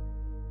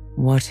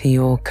 "What are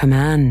your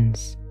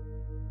commands?"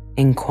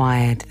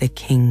 inquired the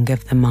king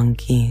of the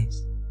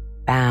monkeys,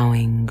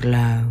 bowing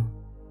low.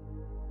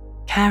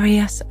 "Carry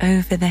us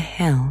over the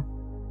hill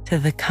to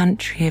the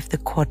country of the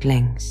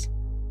Quadlings,"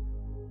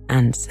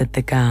 answered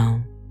the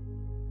girl.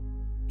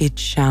 "It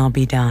shall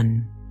be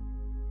done,"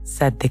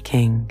 said the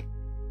king.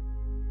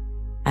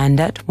 And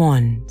at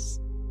once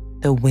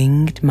the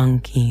winged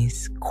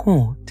monkeys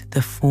caught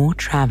the 4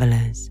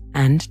 travelers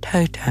and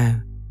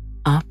Toto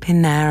up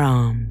in their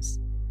arms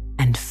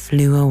and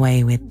flew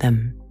away with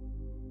them.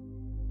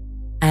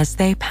 As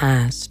they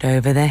passed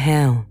over the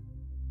hill,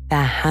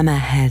 their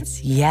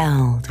hammerheads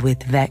yelled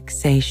with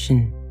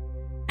vexation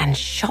and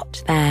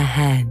shot their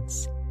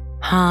heads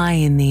high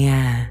in the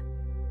air.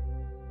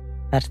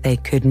 But they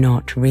could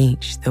not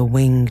reach the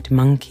winged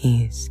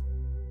monkeys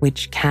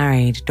which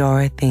carried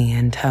Dorothy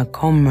and her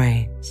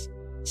comrades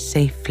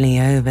safely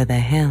over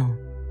the hill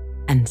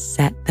and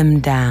set them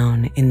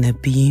down in the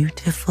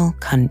beautiful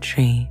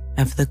country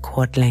of the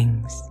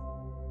Quadlings.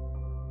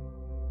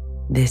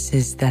 "This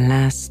is the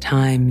last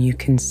time you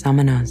can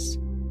summon us,"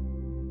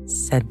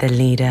 said the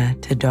leader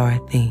to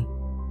Dorothy.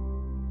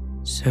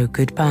 "So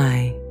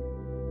goodbye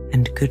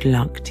and good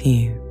luck to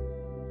you."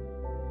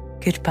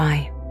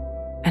 "Goodbye,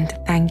 and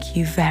thank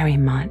you very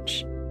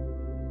much,"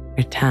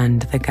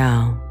 returned the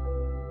girl.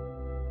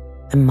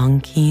 The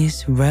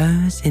monkeys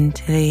rose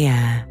into the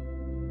air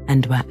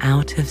and were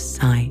out of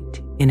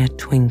sight in a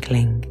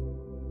twinkling.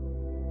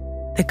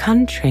 The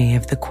country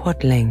of the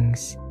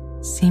Quadlings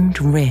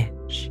seemed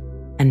rich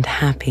and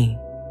happy.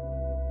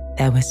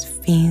 There was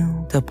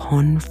field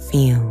upon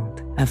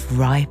field of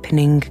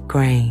ripening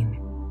grain,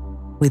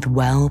 with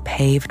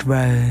well-paved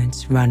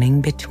roads running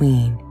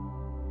between,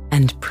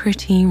 and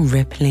pretty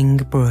rippling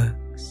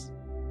brooks,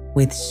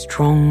 with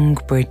strong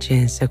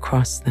bridges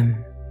across them.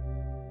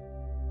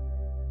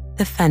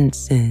 The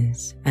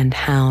fences and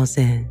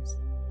houses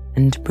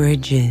and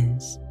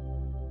bridges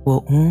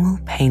were all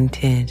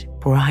painted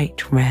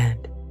bright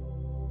red,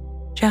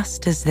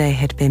 just as they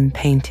had been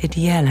painted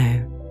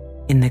yellow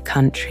in the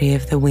country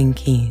of the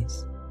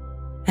Winkies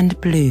and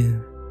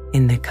blue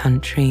in the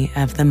country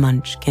of the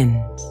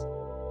Munchkins.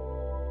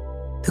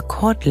 The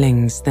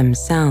Quadlings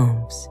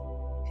themselves,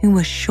 who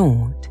were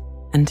short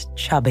and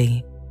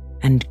chubby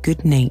and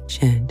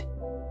good-natured,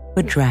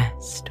 were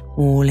dressed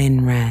all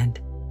in red,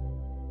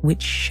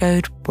 which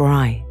showed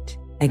bright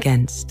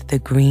against the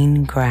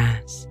green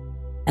grass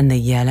and the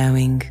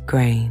yellowing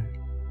grain.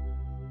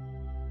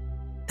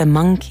 The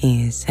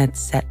monkeys had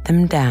set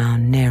them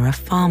down near a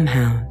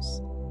farmhouse,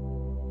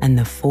 and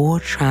the 4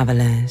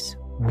 travelers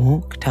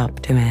walked up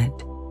to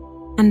it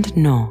and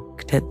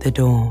knocked at the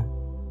door.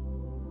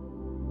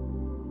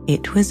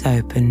 It was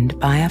opened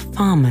by a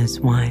farmer's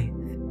wife,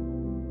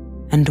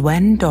 and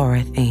when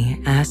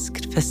Dorothy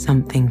asked for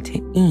something to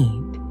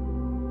eat,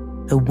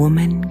 the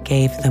woman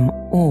gave them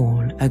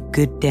all a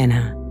good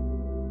dinner,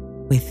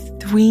 with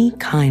 3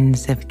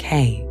 kinds of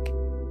cake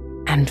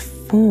and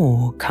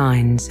 4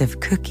 kinds of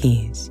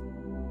cookies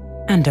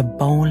and a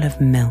bowl of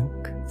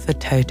milk for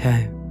Toto.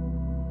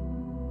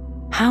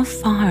 "How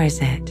far is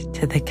it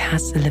to the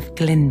castle of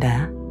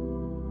Glinda?"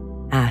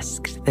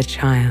 asked the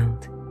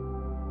child.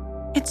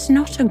 "It's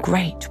not a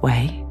great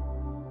way,"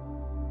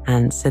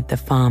 answered the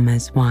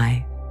farmer's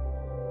wife.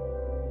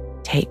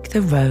 "Take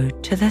the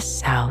road to the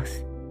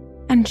south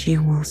and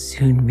you will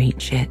soon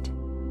reach it."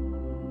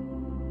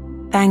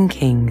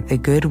 Thanking the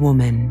good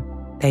woman,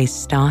 they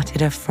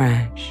started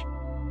afresh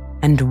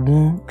and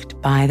walked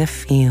by the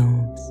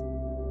fields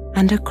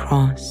and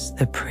across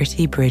the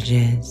pretty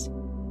bridges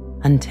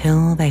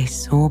until they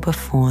saw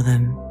before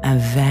them a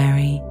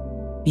very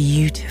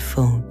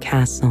beautiful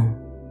castle.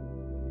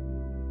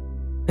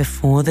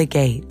 Before the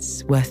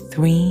gates were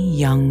 3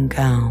 young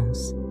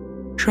girls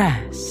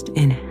dressed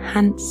in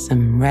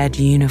handsome red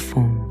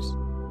uniforms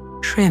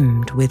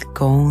trimmed with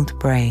gold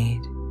braid.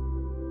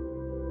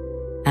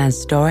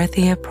 As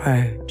Dorothy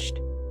approached,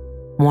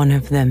 one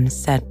of them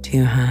said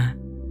to her,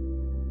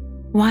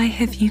 "Why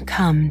have you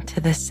come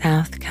to the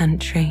South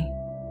Country?"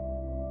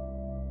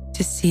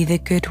 "To see the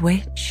good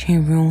witch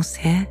who rules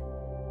here,"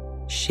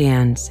 she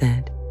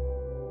answered.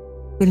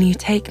 "Will you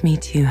take me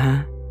to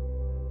her?"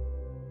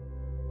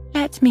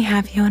 "Let me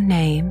have your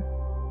name,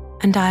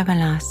 and I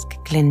will ask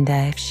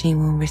Glinda if she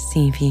will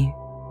receive you,"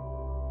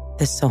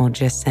 the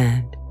soldier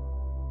said.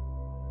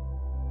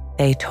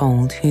 They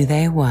told who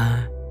they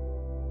were,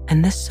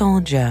 and the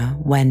soldier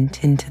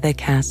went into the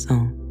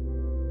castle.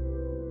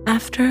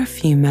 After a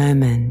few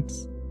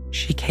moments,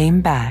 she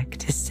came back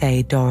to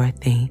say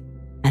Dorothy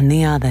and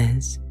the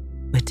others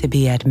were to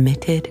be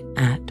admitted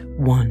at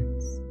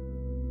once.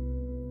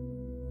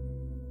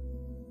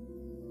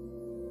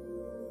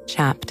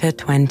 Chapter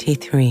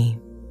 23.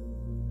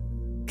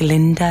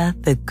 Glinda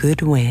the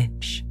Good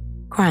Witch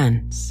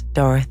grants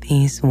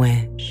Dorothy's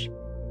wish.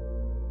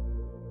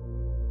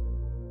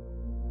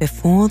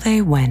 Before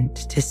they went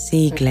to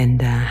see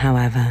Glinda,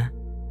 however,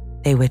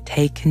 they were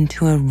taken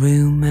to a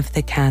room of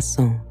the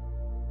castle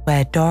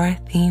where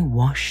Dorothy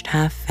washed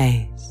her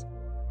face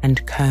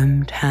and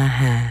combed her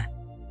hair,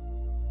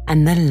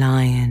 and the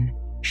lion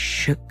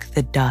shook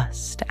the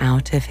dust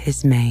out of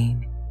his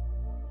mane,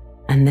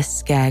 and the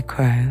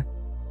scarecrow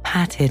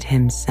patted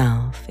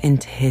himself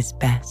into his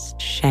best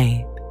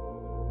shape,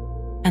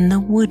 and the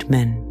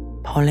woodman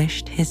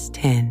polished his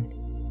tin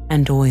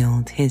and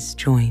oiled his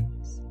joints.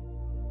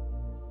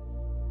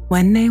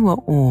 When they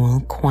were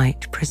all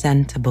quite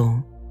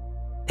presentable,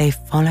 they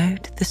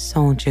followed the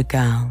soldier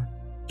girl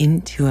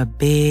into a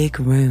big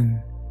room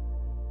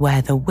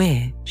where the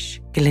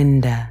witch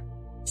Glinda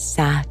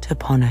sat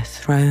upon a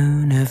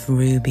throne of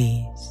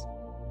rubies.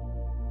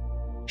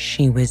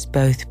 She was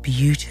both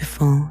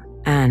beautiful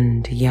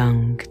and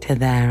young to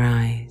their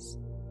eyes.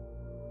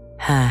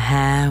 Her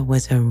hair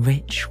was a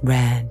rich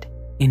red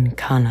in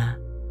color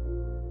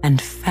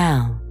and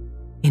fell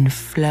in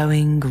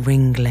flowing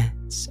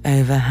ringlets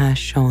over her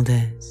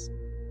shoulders.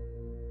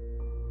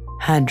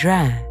 Her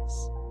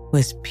dress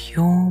was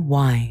pure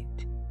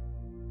white,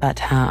 but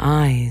her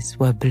eyes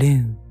were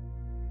blue,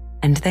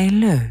 and they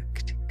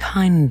looked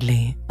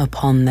kindly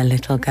upon the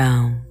little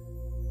girl.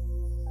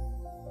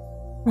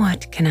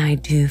 "What can I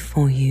do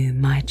for you,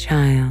 my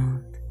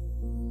child?"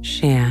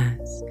 she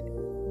asked.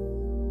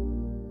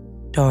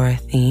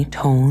 Dorothy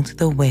told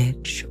the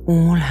witch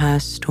all her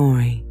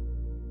story,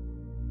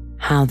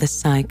 how the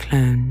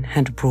cyclone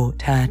had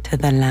brought her to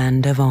the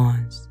land of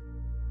Oz,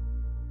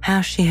 how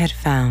she had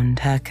found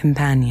her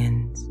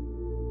companions,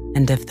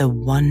 and of the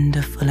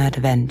wonderful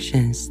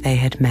adventures they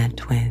had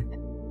met with.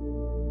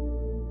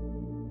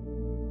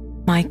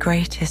 "My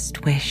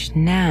greatest wish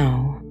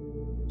now,"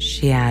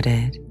 she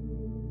added,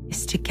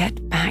 "is to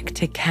get back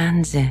to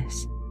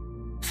Kansas,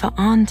 for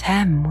Aunt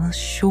Em will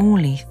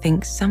surely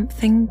think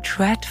something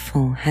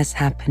dreadful has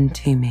happened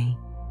to me,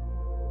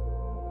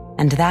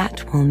 and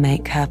that will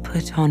make her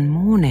put on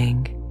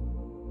mourning,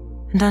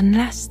 and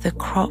unless the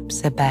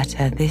crops are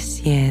better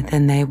this year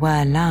than they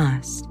were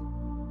last,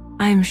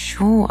 I am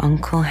sure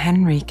Uncle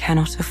Henry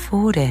cannot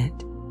afford it."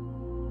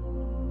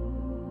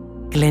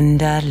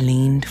 Glinda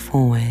leaned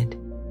forward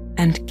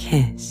and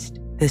kissed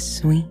the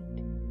sweet,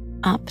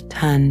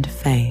 upturned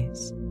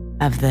face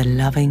of the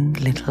loving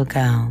little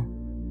girl.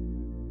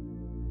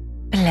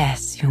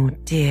 "Bless your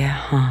dear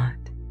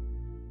heart,"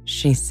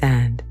 she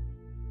said.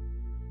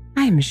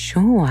 "I am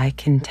sure I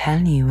can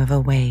tell you of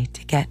a way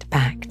to get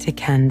back to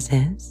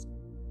Kansas."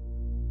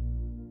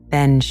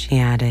 Then she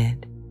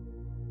added,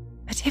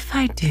 "But if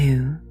I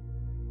do,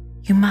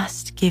 you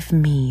must give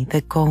me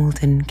the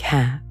golden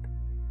cap."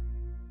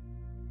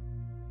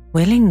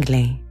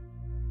 "Willingly,"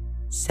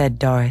 said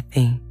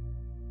Dorothy.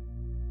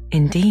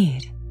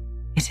 "Indeed,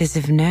 it is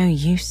of no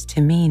use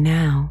to me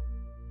now,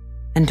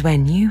 and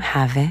when you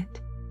have it,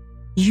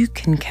 you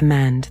can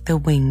command the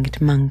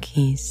winged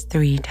monkeys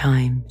 3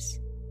 times.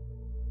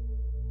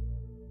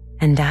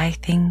 And I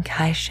think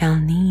I shall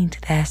need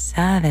their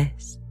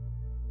service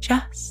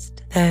just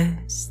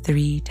those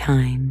 3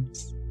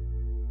 times,"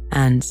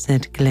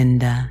 answered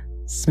Glinda,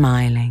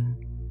 smiling.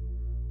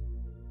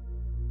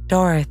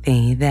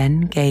 Dorothy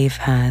then gave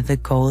her the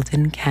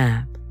golden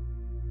cap,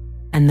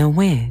 and the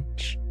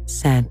witch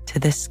said to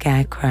the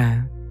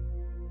Scarecrow,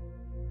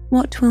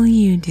 "What will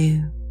you do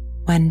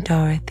when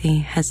Dorothy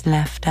has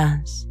left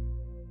us?"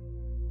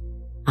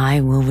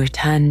 "I will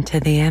return to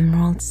the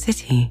Emerald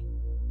City,"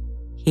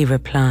 he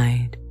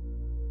replied,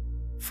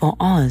 "for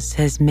Oz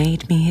has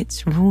made me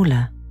its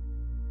ruler,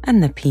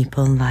 and the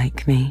people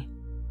like me.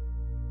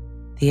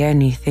 The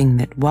only thing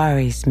that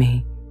worries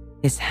me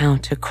is how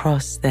to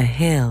cross the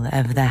Hill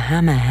of the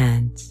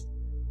Hammerheads.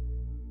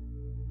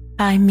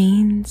 By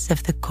means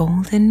of the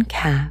golden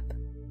cap,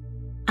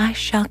 I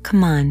shall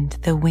command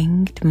the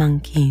winged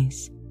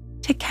monkeys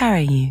to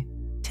carry you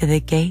to the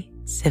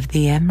gates of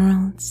the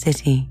Emerald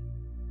City,"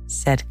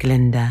 said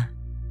Glinda,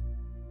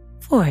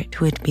 "for it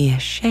would be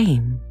a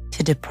shame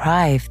to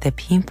deprive the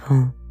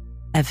people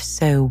of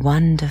so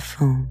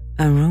wonderful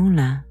a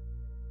ruler."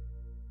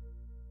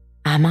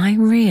 "Am I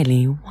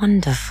really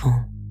wonderful?"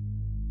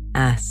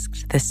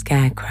 asked the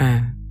Scarecrow.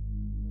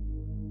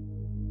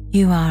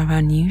 "You are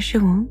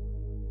unusual,"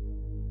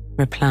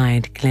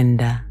 replied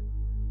Glinda.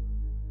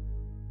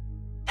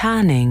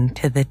 Turning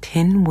to the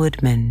Tin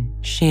Woodman,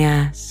 she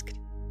asked,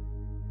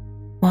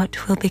 "What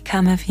will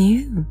become of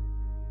you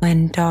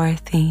when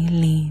Dorothy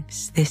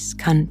leaves this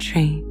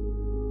country?"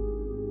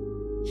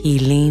 He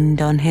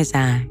leaned on his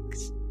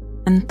axe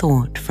and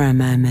thought for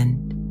a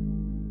moment.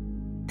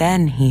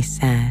 Then he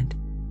said,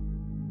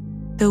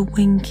 "The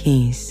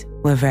Winkies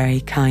were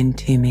very kind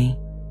to me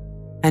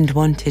and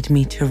wanted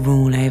me to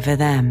rule over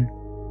them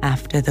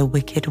after the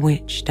Wicked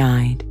Witch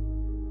died.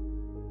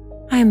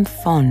 I am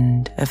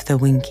fond of the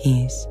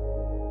Winkies,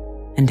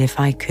 and if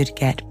I could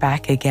get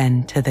back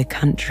again to the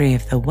country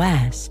of the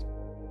West,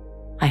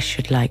 I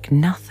should like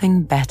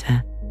nothing better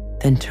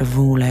than to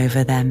rule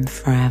over them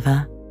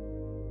forever."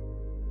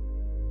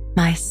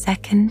 "My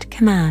second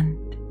command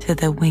to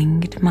the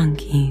winged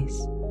monkeys,"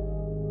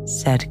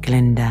 said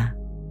Glinda,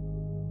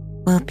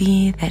 "will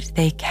be that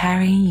they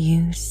carry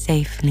you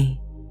safely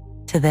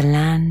to the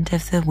land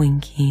of the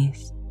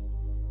Winkies.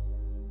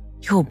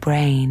 Your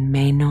brain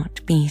may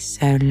not be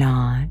so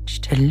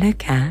large to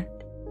look at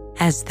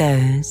as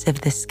those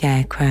of the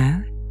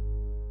Scarecrow,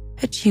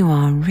 but you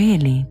are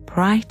really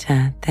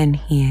brighter than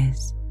he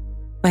is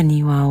when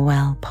you are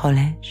well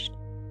polished,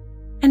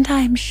 and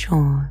I am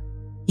sure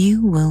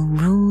you will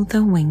rule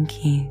the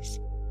Winkies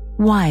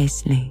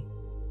wisely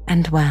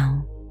and well."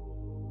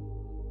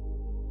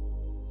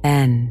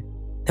 Then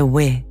the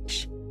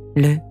witch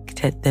looked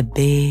at the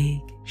big,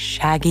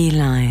 shaggy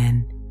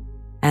lion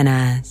and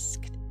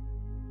asked,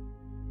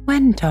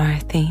 "When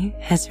Dorothy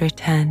has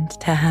returned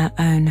to her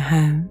own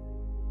home,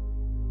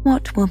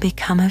 what will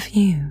become of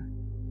you?"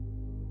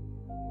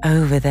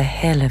 "Over the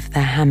Hill of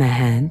the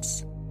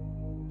Hammerheads,"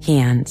 he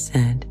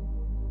answered,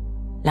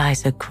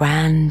 "lies a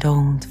grand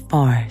old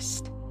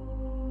forest,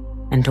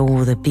 and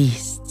all the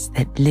beasts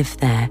that live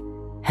there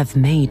have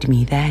made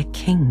me their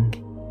king.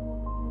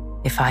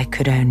 If I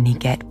could only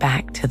get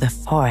back to the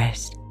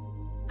forest,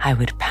 I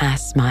would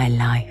pass my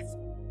life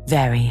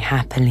very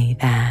happily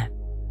there.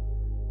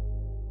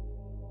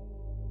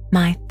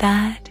 My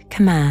third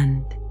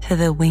command to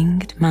the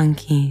winged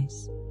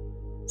monkeys,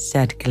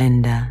 said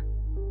Glinda,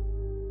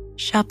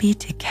 shall be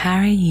to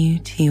carry you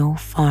to your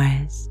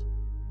forest.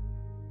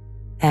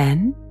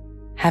 Then,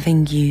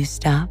 having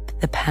used up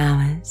the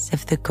powers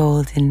of the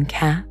golden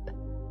cap,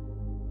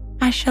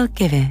 I shall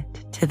give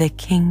it to the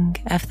King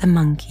of the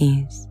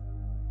Monkeys,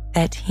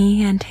 that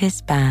he and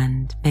his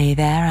band may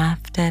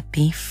thereafter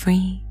be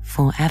free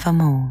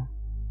forevermore.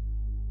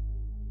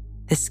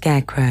 The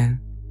Scarecrow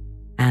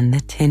and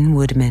the Tin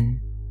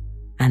Woodman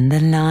and the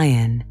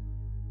Lion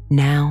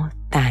now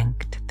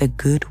thanked the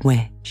Good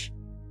Witch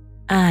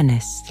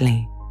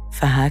earnestly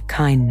for her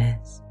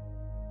kindness,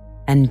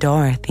 and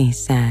Dorothy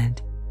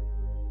said,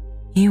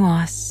 "You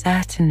are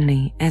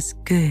certainly as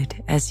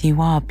good as you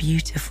are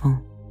beautiful,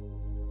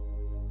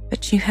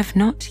 but you have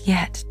not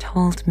yet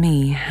told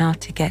me how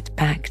to get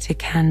back to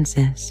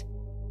Kansas."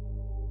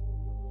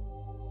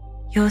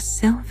 "Your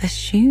silver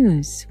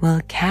shoes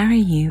will carry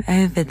you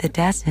over the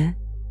desert,"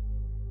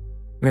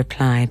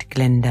 replied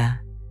Glinda.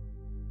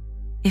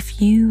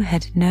 "If you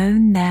had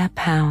known their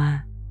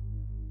power,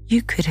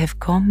 you could have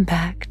gone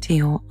back to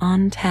your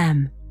Aunt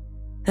Em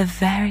the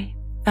very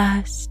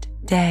first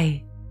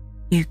day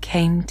you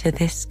came to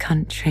this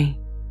country."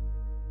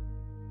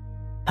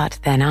 "But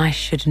then I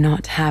should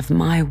not have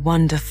my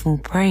wonderful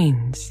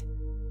brains,"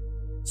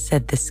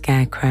 said the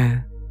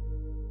Scarecrow.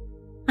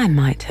 "I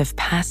might have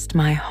passed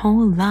my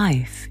whole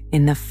life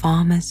in the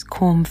farmer's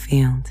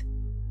cornfield."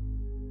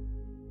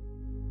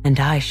 "And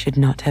I should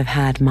not have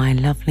had my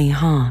lovely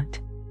heart,"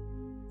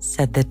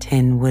 said the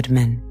Tin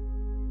Woodman.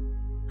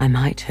 "I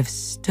might have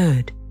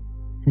stood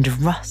and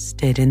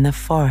rusted in the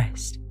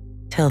forest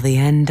till the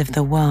end of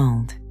the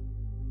world."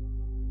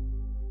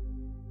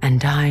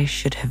 "And I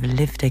should have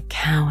lived a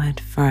coward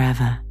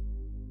forever,"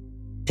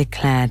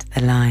 declared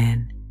the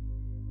Lion,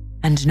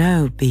 "and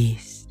no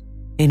beast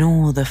in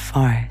all the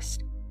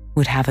forest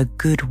would have a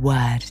good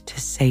word to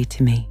say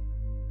to me."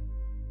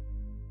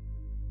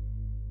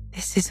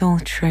 "This is all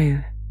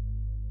true,"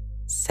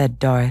 said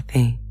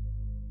Dorothy,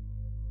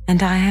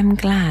 "and I am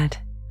glad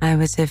I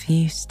was of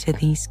use to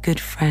these good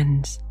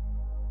friends.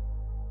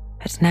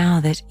 But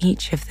now that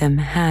each of them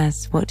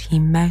has what he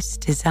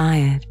most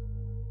desired,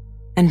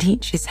 and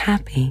each is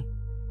happy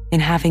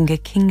in having a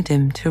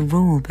kingdom to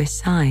rule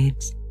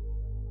besides,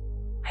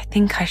 I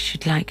think I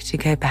should like to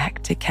go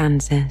back to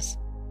Kansas."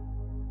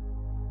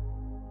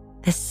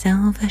 "The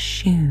silver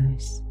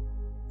shoes,"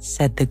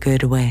 said the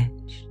Good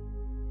Witch,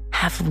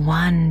 "have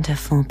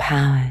wonderful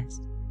powers,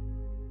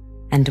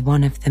 and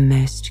one of the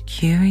most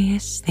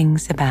curious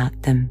things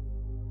about them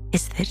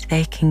is that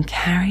they can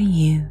carry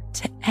you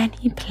to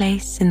any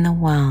place in the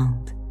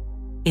world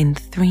in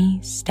 3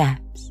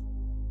 steps,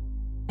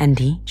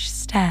 and each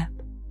step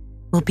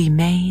will be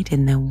made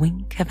in the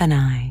wink of an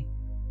eye.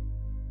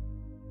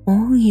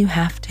 All you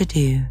have to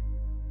do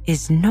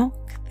is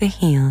knock the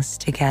heels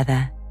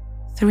together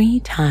 3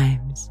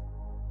 times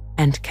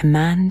and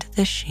command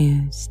the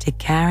shoes to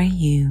carry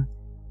you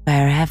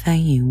wherever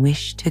you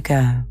wish to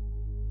go."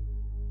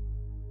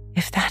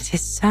 "If that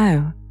is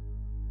so,"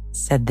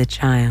 said the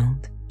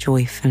child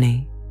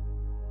joyfully,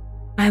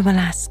 "I will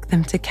ask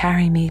them to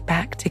carry me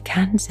back to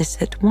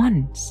Kansas at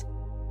once."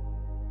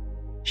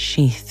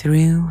 She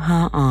threw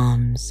her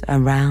arms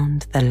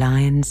around the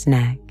Lion's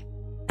neck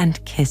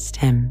and kissed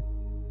him,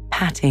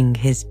 patting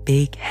his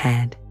big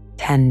head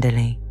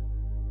tenderly.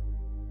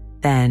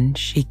 Then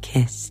she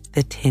kissed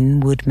the Tin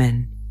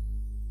Woodman,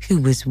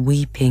 who was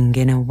weeping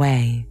in a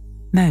way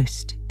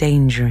most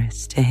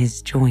dangerous to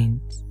his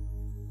joints.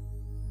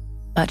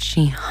 But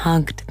she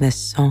hugged the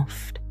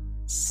soft,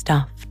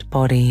 stuffed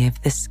body of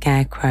the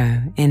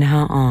Scarecrow in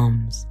her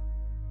arms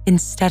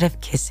instead of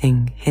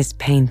kissing his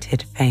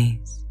painted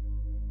face,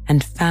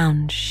 and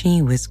found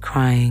she was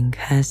crying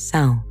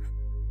herself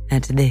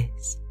at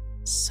this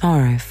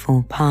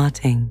sorrowful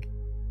parting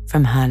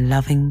from her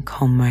loving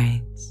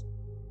comrades.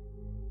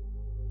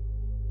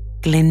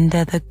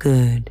 Glinda the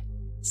Good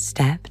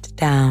stepped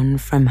down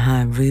from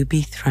her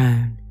ruby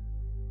throne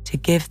to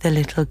give the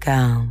little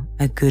girl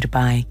a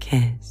goodbye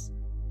kiss,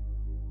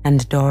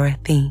 and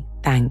Dorothy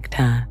thanked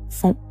her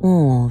for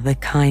all the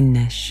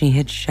kindness she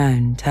had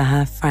shown to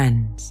her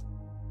friends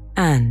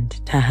and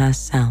to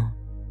herself.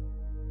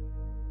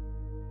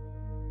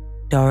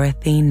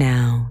 Dorothy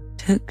now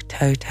took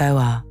Toto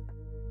up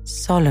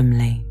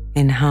solemnly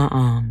in her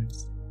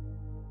arms,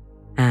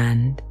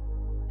 and,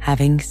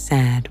 having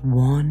said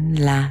one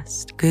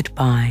last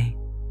goodbye,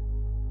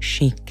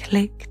 she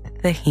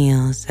clicked the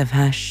heels of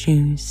her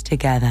shoes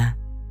together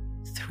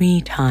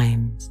 3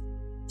 times,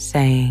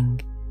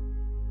 saying,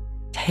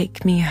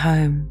 "Take me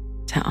home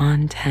to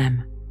Aunt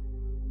Em."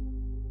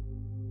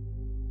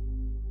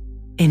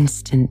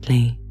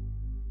 Instantly,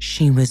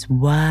 she was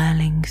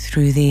whirling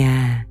through the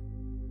air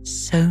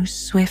so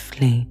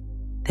swiftly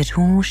that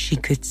all she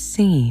could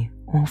see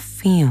or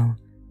feel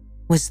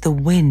was the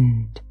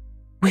wind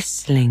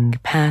whistling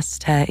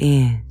past her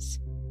ears.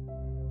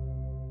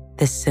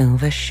 The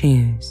silver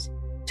shoes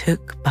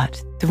took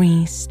but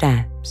 3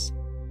 steps,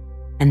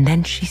 and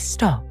then she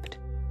stopped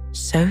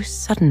so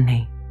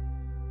suddenly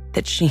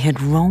that she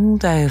had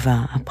rolled over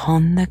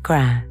upon the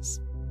grass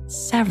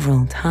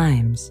several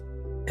times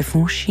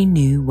before she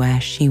knew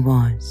where she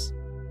was.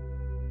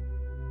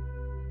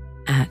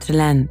 At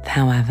length,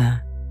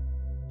 however,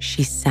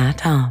 she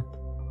sat up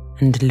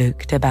and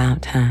looked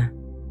about her.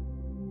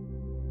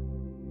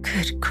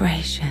 "Good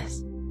gracious,"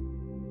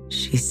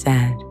 she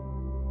said,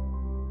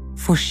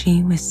 for she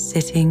was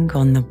sitting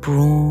on the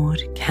broad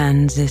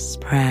Kansas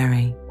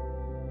prairie,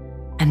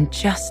 and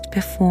just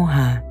before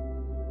her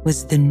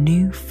was the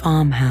new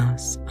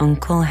farmhouse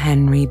Uncle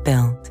Henry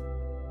built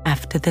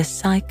after the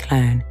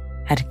cyclone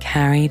had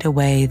carried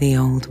away the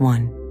old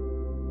one.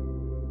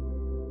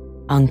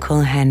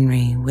 Uncle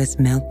Henry was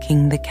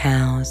milking the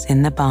cows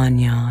in the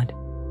barnyard,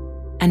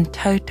 and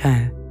Toto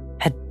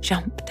had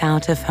jumped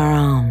out of her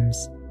arms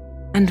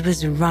and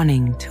was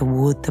running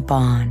toward the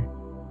barn,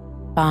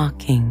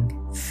 barking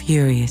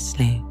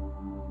furiously.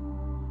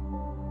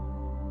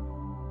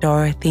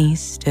 Dorothy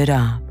stood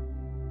up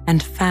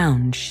and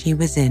found she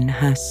was in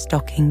her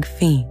stocking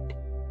feet,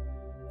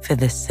 for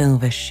the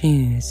silver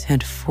shoes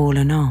had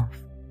fallen off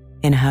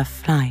in her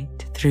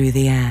flight through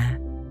the air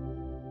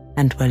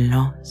and were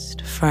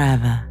lost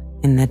forever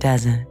in the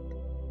desert.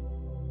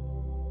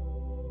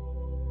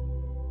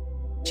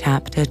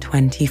 Chapter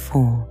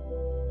 24.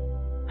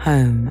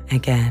 Home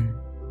Again.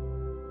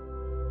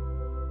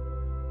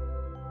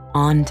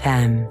 Aunt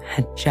Em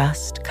had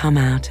just come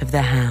out of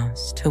the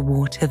house to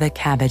water the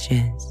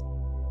cabbages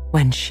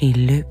when she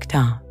looked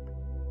up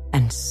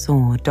and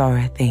saw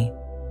Dorothy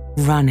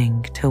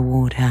running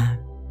toward her.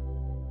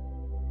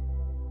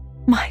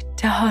 "My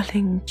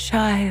darling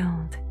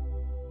child,"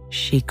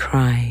 she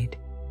cried,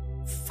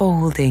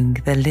 folding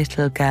the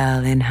little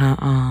girl in her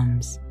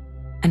arms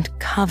and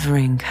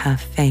covering her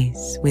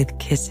face with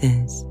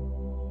kisses.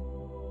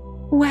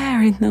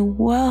 "Where in the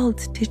world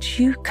did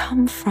you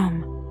come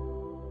from?"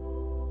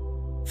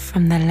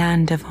 "From the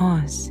land of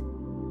Oz,"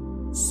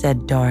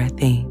 said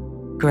Dorothy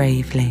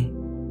gravely.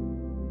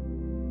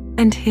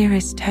 "And here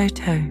is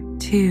Toto,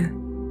 too.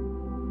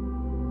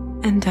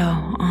 And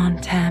oh,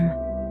 Aunt Em,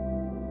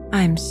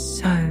 I'm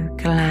so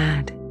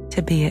glad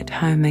to be at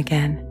home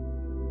again."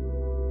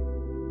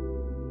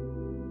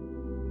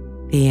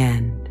 The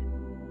end.